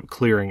they end up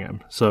clearing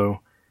him. So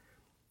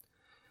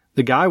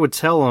the guy would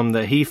tell him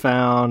that he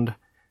found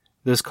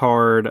this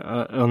card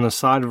on the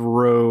side of a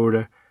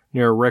road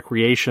near a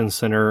recreation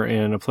center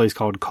in a place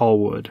called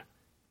Colwood.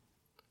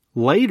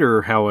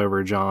 Later,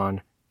 however,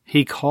 John,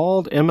 he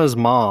called Emma's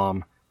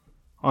mom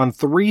on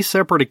 3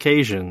 separate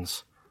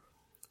occasions.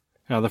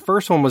 Now, the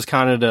first one was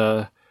kind of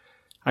to,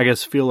 I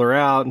guess, feel her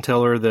out and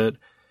tell her that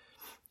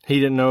he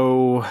didn't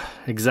know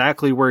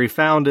exactly where he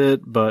found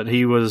it, but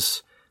he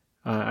was,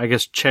 I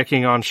guess,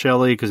 checking on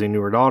Shelley because he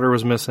knew her daughter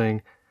was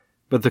missing.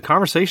 But the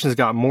conversations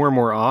got more and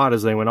more odd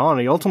as they went on.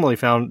 He ultimately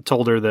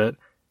told her that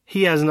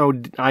he has no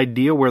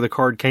idea where the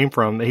card came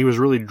from, that he was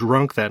really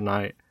drunk that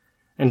night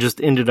and just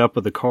ended up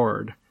with the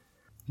card.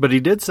 But he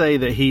did say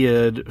that he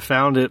had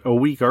found it a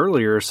week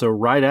earlier, so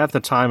right at the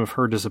time of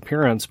her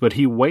disappearance, but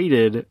he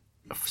waited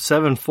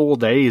 7 full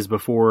days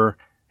before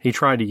he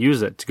tried to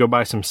use it to go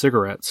buy some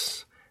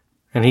cigarettes.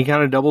 And he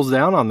kind of doubles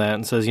down on that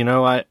and says, you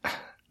know,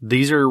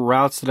 these are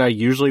routes that I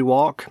usually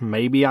walk.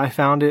 Maybe I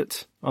found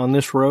it on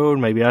this road.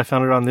 Maybe I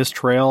found it on this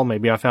trail.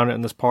 Maybe I found it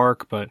in this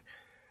park. But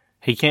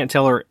he can't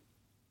tell her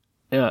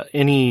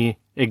any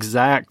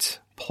exact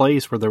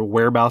place where the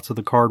whereabouts of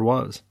the card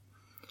was.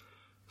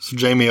 So,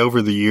 Jamie,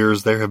 over the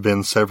years, there have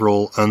been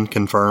several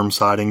unconfirmed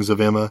sightings of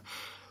Emma.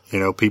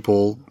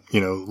 People,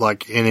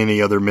 like in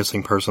any other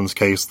missing persons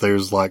case,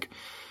 there's like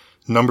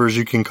numbers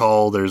you can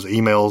call. There's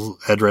email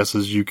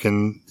addresses you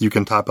can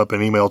type up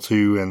an email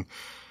to. And,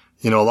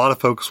 a lot of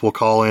folks will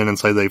call in and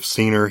say they've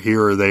seen her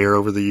here or there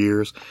over the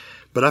years.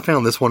 But I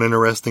found this one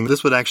interesting.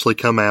 This would actually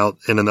come out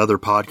in another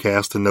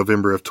podcast in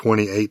November of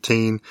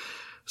 2018.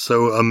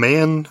 So a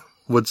man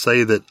would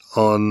say that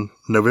on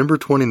November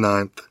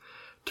 29th,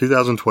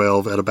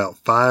 2012, at about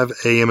 5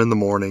 a.m. in the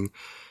morning,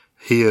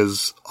 he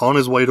is on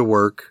his way to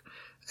work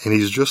and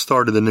he's just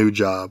started a new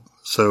job.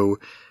 So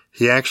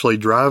he actually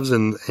drives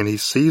in and he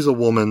sees a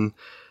woman,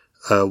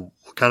 kind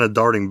of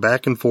darting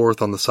back and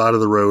forth on the side of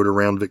the road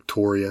around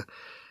Victoria.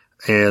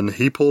 And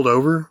he pulled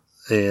over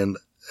and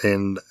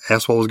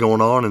asked what was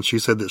going on. And she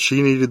said that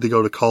she needed to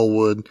go to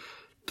Colwood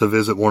to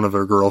visit one of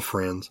her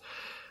girlfriends.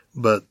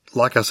 But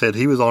like I said,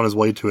 he was on his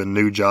way to a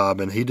new job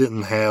and he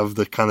didn't have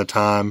the kind of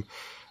time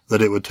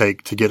that it would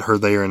take to get her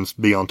there and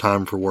be on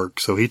time for work.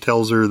 So he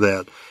tells her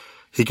that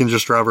he can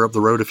just drive her up the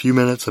road a few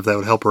minutes if that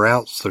would help her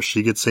out. So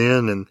she gets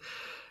in, and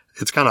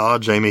it's kind of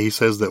odd, Jamie. He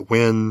says that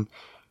when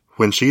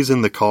she's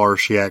in the car,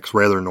 she acts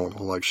rather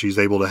normal. Like she's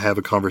able to have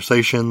a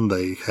conversation.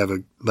 They have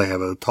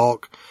a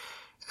talk.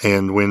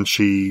 And when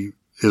she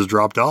is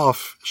dropped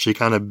off, she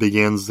kind of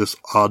begins this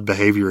odd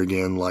behavior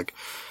again, like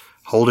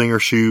holding her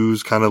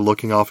shoes, kind of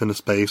looking off into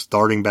space,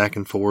 darting back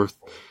and forth.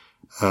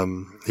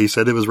 He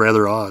said it was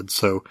rather odd.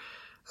 So,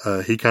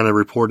 he kind of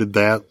reported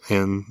that,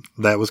 and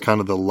that was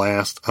kind of the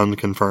last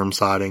unconfirmed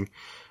sighting.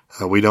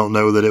 We don't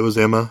know that it was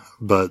Emma,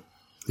 but,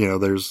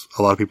 there's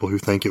a lot of people who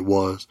think it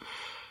was.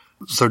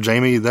 So,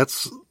 Jamie,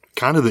 that's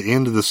kind of the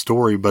end of the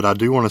story, but I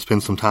do want to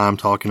spend some time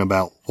talking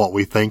about what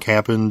we think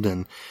happened,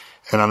 and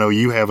I know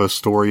you have a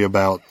story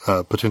about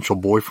a potential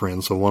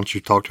boyfriend, so why don't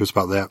you talk to us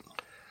about that?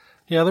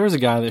 Yeah, there was a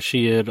guy that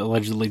she had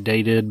allegedly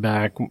dated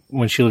back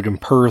when she lived in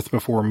Perth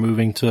before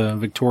moving to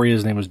Victoria.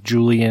 His name was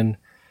Julian.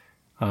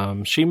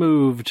 She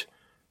moved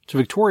to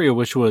Victoria,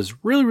 which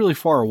was really, really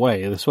far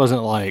away. This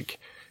wasn't like,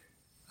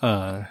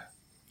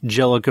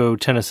 Jellicoe,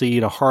 Tennessee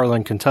to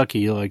Harlan,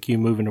 Kentucky, like you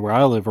moving to where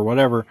I live or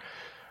whatever.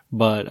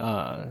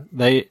 But,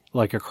 they,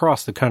 like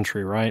across the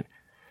country, right?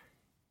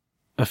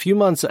 A few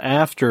months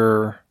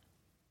after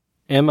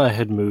Emma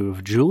had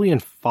moved, Julian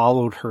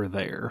followed her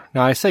there.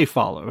 Now, I say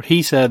followed.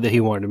 He said that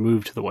he wanted to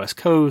move to the West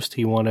Coast.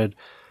 He wanted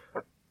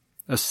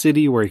a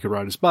city where he could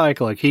ride his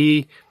bike. Like,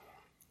 he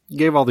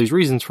gave all these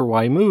reasons for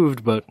why he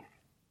moved, but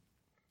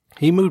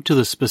he moved to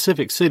the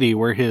specific city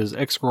where his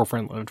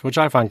ex-girlfriend lived, which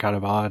I find kind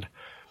of odd.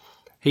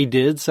 He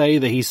did say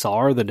that he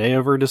saw her the day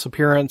of her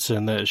disappearance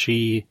and that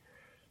she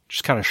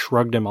just kind of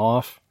shrugged him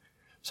off.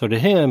 So to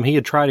him, he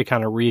had tried to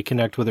kind of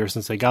reconnect with her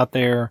since they got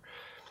there.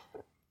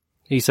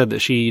 He said that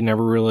she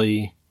never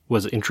really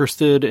was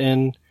interested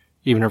in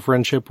even a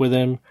friendship with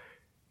him.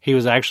 He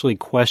was actually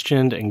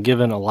questioned and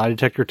given a lie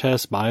detector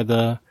test by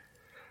the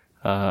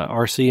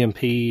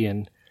RCMP,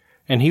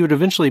 and he would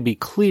eventually be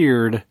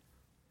cleared.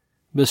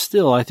 But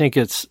still, I think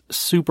it's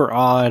super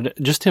odd.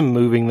 Just him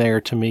moving there,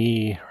 to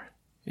me,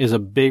 is a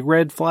big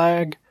red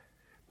flag.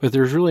 But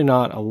there's really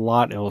not a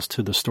lot else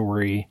to the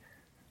story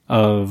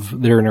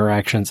of their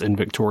interactions in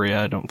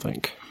Victoria, I don't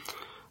think.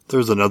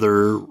 There's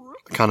another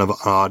kind of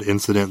odd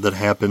incident that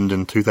happened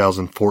in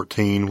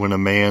 2014 when a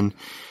man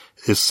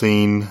is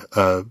seen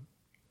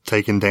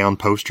taking down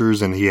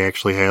posters, and he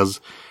actually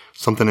has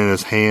something in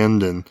his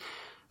hand, and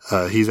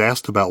he's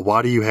asked about,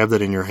 why do you have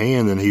that in your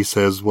hand? And he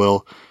says,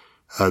 well,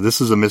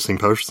 this is a missing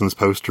persons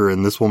poster,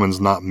 and this woman's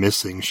not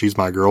missing. She's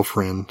my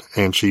girlfriend,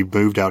 and she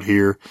moved out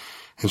here,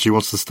 and she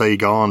wants to stay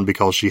gone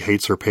because she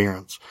hates her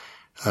parents.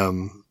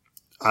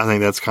 I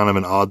think that's kind of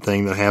an odd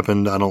thing that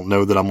happened. I don't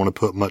know that I'm going to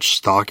put much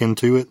stock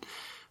into it,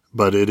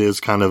 but it is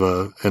kind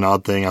of an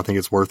odd thing. I think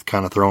it's worth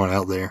kind of throwing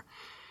out there.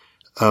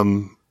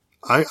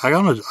 I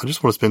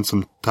just want to spend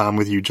some time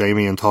with you,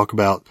 Jamie, and talk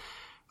about,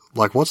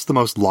 like, what's the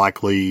most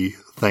likely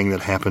thing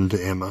that happened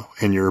to Emma,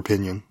 in your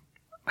opinion?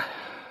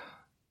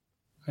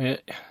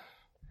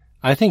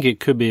 I think it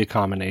could be a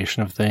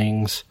combination of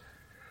things.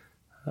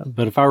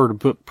 But if I were to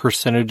put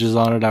percentages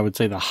on it, I would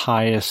say the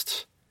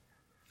highest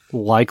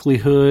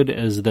likelihood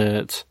is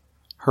that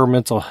her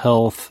mental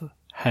health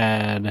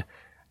had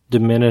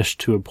diminished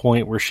to a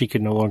point where she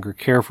could no longer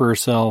care for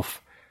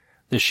herself,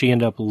 that she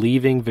ended up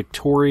leaving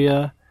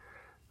Victoria,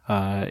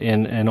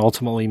 and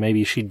ultimately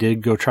maybe she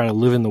did go try to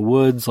live in the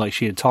woods like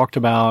she had talked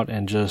about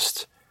and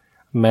just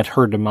met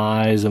her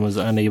demise and was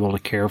unable to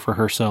care for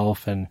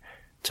herself and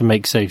to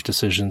make safe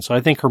decisions. So I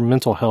think her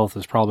mental health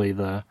is probably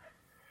the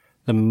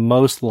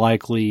most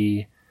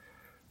likely,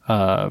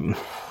 the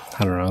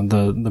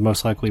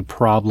most likely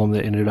problem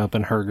that ended up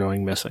in her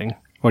going missing.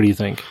 What do you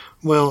think?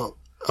 Well,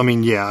 I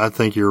mean, yeah, I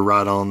think you're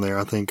right on there.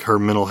 I think her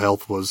mental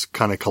health was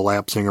kind of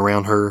collapsing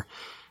around her,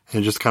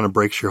 and it just kind of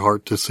breaks your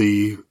heart to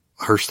see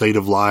her state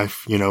of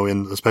life,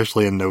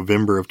 especially in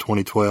November of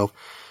 2012.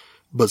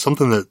 But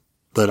something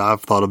that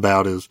I've thought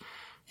about is,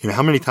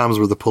 how many times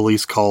were the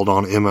police called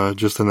on Emma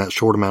just in that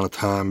short amount of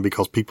time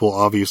because people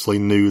obviously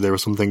knew there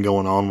was something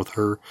going on with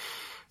her.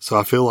 So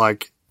I feel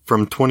like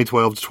from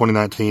 2012 to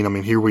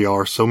 2019, here we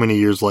are so many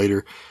years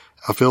later.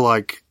 I feel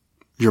like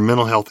your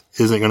mental health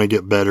isn't going to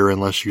get better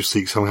unless you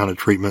seek some kind of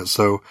treatment.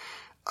 So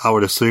I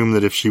would assume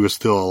that if she was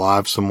still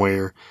alive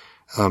somewhere,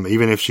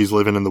 even if she's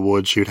living in the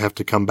woods, she would have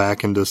to come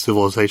back into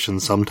civilization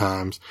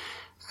sometimes.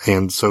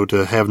 And so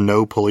to have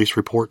no police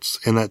reports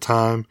in that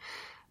time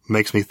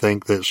makes me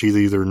think that she's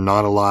either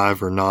not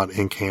alive or not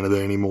in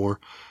Canada anymore.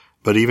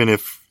 But even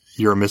if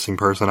you're a missing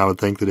person, I would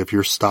think that if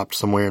you're stopped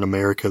somewhere in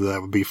America,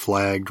 that would be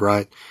flagged,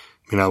 right?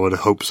 I would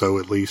hope so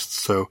at least.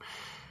 So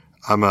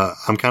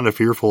I'm kind of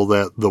fearful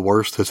that the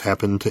worst has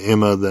happened to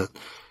Emma, that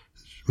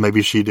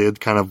maybe she did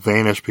kind of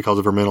vanish because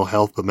of her mental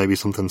health, but maybe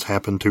something's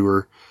happened to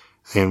her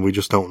and we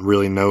just don't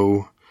really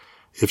know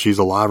if she's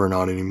alive or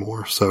not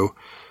anymore. So,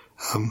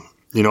 I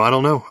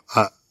don't know.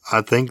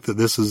 I think that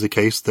this is a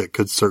case that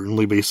could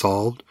certainly be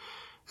solved.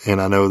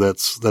 And I know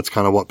that's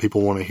kind of what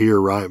people want to hear,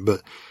 right?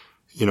 But,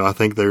 I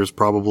think there's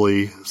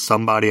probably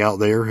somebody out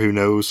there who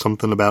knows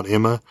something about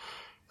Emma,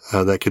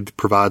 that could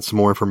provide some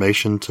more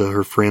information to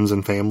her friends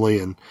and family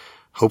and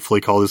hopefully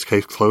call this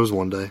case closed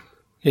one day.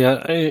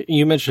 Yeah,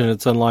 you mentioned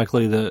it's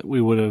unlikely that we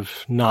would have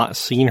not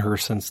seen her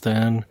since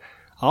then.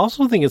 I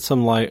also think it's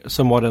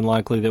somewhat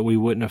unlikely that we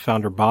wouldn't have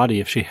found her body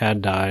if she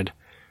had died.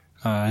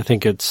 I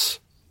think I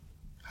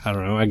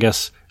don't know, I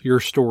guess your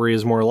story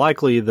is more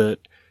likely that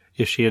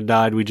if she had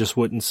died, we just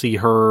wouldn't see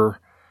her,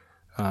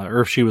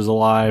 or if she was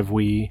alive,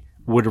 we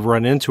would have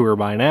run into her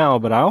by now.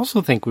 But I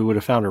also think we would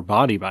have found her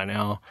body by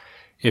now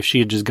if she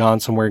had just gone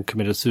somewhere and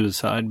committed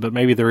suicide. But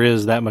maybe there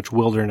is that much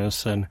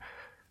wilderness, and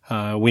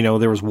we know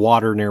there was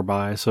water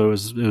nearby, so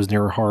it was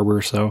near a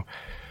harbor. So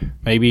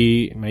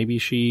maybe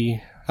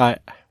she.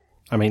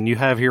 You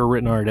have here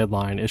written on our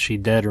deadline: is she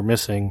dead or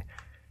missing?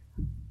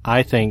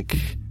 I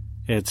think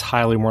it's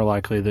highly more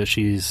likely that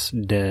she's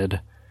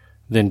dead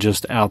than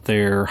just out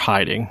there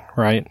hiding,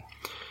 right?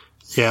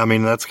 Yeah,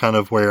 that's kind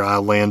of where I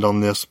land on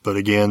this. But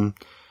again,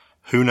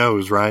 who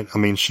knows, right?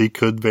 She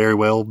could very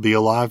well be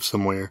alive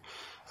somewhere.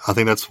 I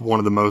think that's one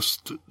of the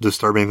most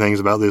disturbing things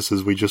about this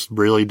is we just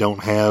really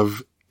don't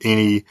have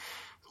any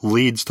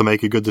leads to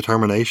make a good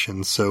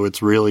determination. So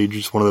it's really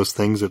just one of those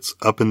things that's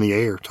up in the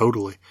air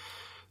totally.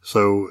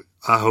 So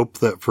I hope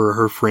that for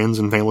her friends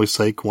and family's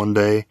sake, one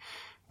day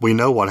we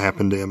know what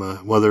happened to Emma,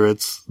 whether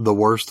it's the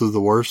worst of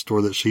the worst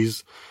or that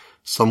she's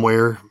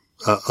somewhere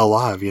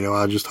alive.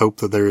 I just hope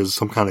that there is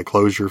some kind of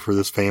closure for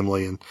this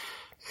family and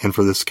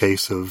for this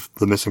case of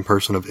the missing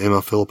person of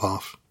Emma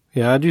Fillipoff.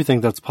 Yeah, I do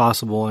think that's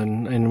possible,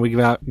 and we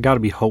got to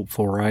be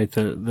hopeful, right?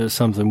 That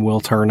something will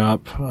turn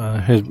up.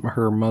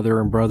 Her mother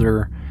and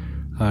brother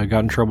got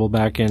in trouble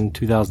back in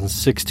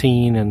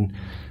 2016 and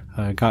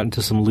got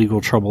into some legal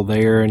trouble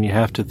there, and you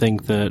have to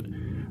think that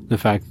the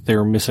fact that they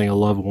were missing a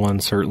loved one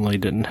certainly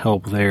didn't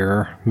help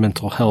their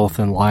mental health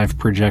and life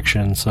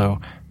projection. So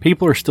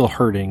people are still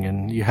hurting,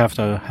 and you have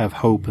to have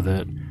hope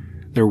that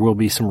there will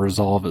be some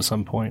resolve at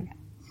some point.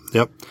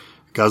 Yep.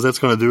 Guys, that's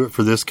going to do it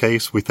for this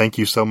case. We thank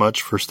you so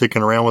much for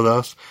sticking around with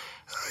us.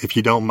 If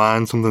you don't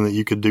mind, something that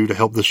you could do to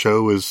help the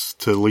show is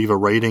to leave a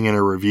rating and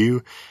a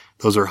review.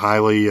 Those are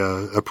highly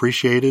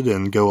appreciated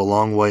and go a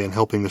long way in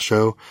helping the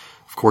show.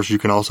 Of course, you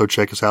can also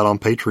check us out on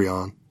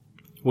Patreon.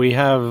 We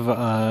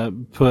have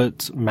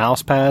put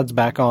mouse pads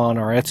back on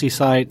our Etsy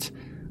site.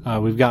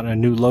 We've gotten a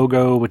new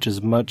logo, which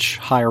is much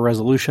higher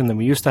resolution than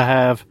we used to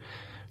have.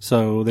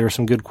 So there are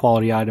some good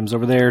quality items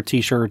over there,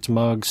 T-shirts,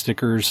 mugs,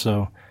 stickers.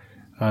 So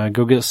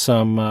go get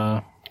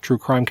some True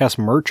Crime Cast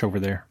merch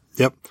over there.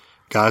 Yep.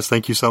 Guys,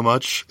 thank you so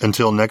much.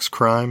 Until next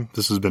crime,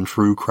 this has been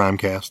True Crime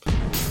Cast.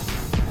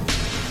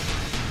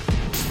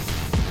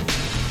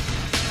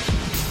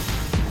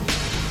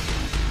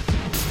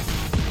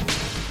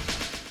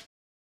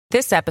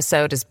 This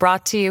episode is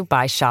brought to you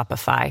by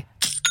Shopify.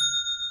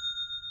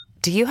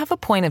 Do you have a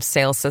point of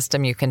sale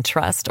system you can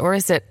trust, or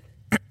is it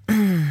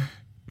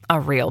a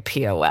real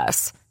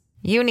POS?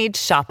 You need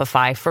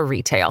Shopify for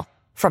retail.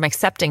 From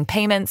accepting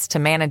payments to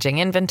managing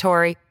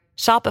inventory,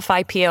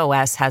 Shopify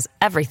POS has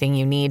everything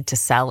you need to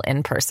sell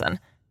in person.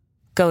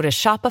 Go to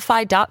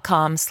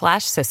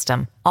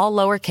shopify.com/system, all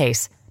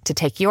lowercase, to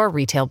take your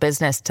retail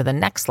business to the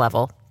next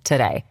level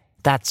today.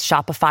 That's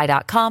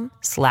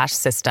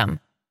shopify.com/system.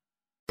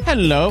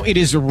 Hello, it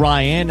is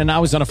Ryan, and I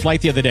was on a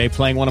flight the other day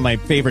playing one of my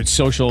favorite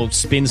social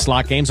spin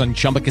slot games on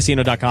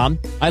ChumbaCasino.com.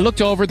 I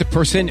looked over at the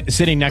person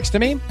sitting next to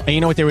me, and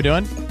you know what they were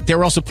doing? They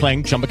were also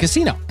playing Chumba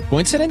Casino.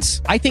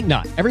 Coincidence? I think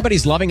not.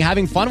 Everybody's loving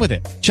having fun with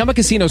it. Chumba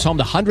Casino is home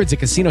to hundreds of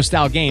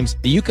casino-style games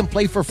that you can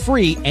play for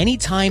free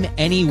anytime,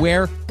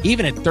 anywhere,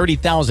 even at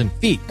 30,000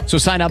 feet. So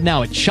sign up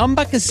now at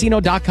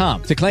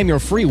ChumbaCasino.com to claim your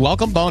free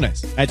welcome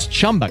bonus. That's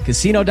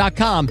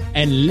ChumbaCasino.com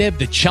and live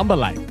the Chumba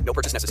life. No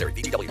purchase necessary.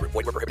 VGW. Void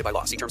where prohibited by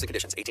law. See terms and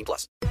conditions.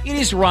 18+. It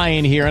is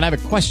Ryan here, and I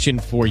have a question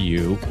for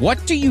you.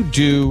 What do you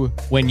do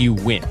when you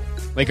win?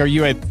 Like, are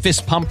you a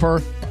fist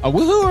pumper, a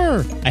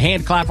woohooer, a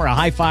hand clapper, a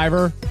high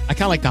fiver? I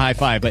kind of like the high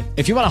five, but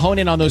if you want to hone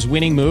in on those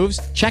winning moves,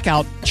 check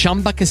out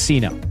Chumba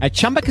Casino. At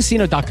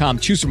ChumbaCasino.com,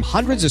 choose from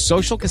hundreds of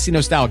social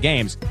casino style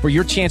games for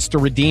your chance to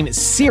redeem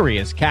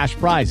serious cash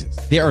prizes.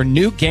 There are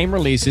new game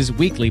releases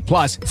weekly,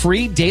 plus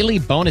free daily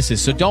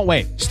bonuses. So don't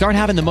wait. Start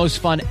having the most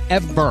fun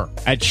ever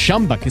at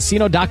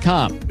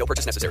ChumbaCasino.com. No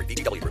purchase necessary.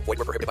 VGW. Void where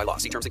prohibited by law.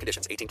 See terms and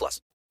conditions. 18+.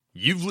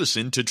 You've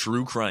listened to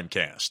True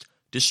Crimecast,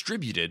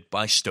 distributed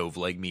by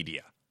Stoveleg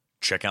Media.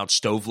 Check out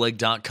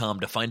stoveleg.com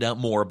to find out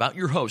more about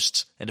your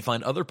hosts and to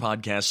find other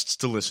podcasts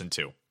to listen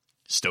to.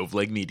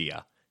 Stoveleg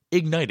Media,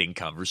 igniting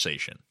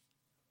conversation.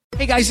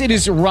 Hey guys, it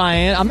is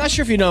Ryan. I'm not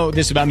sure if you know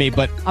this about me,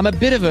 but I'm a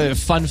bit of a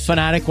fun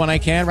fanatic when I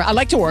can. I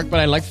like to work, but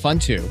I like fun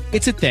too.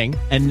 It's a thing.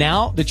 And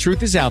now the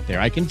truth is out there.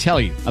 I can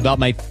tell you about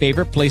my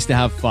favorite place to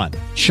have fun.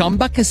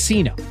 Chumba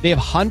Casino. They have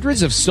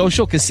hundreds of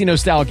social casino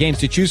style games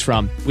to choose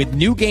from with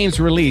new games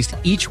released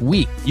each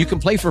week. You can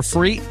play for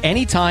free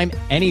anytime,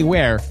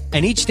 anywhere.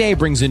 And each day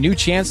brings a new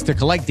chance to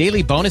collect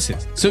daily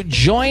bonuses. So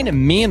join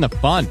me in the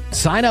fun.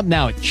 Sign up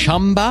now at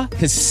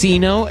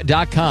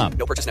ChumbaCasino.com.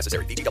 No purchase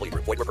necessary. VGW.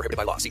 Void where prohibited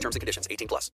by law. See terms and conditions. 18+.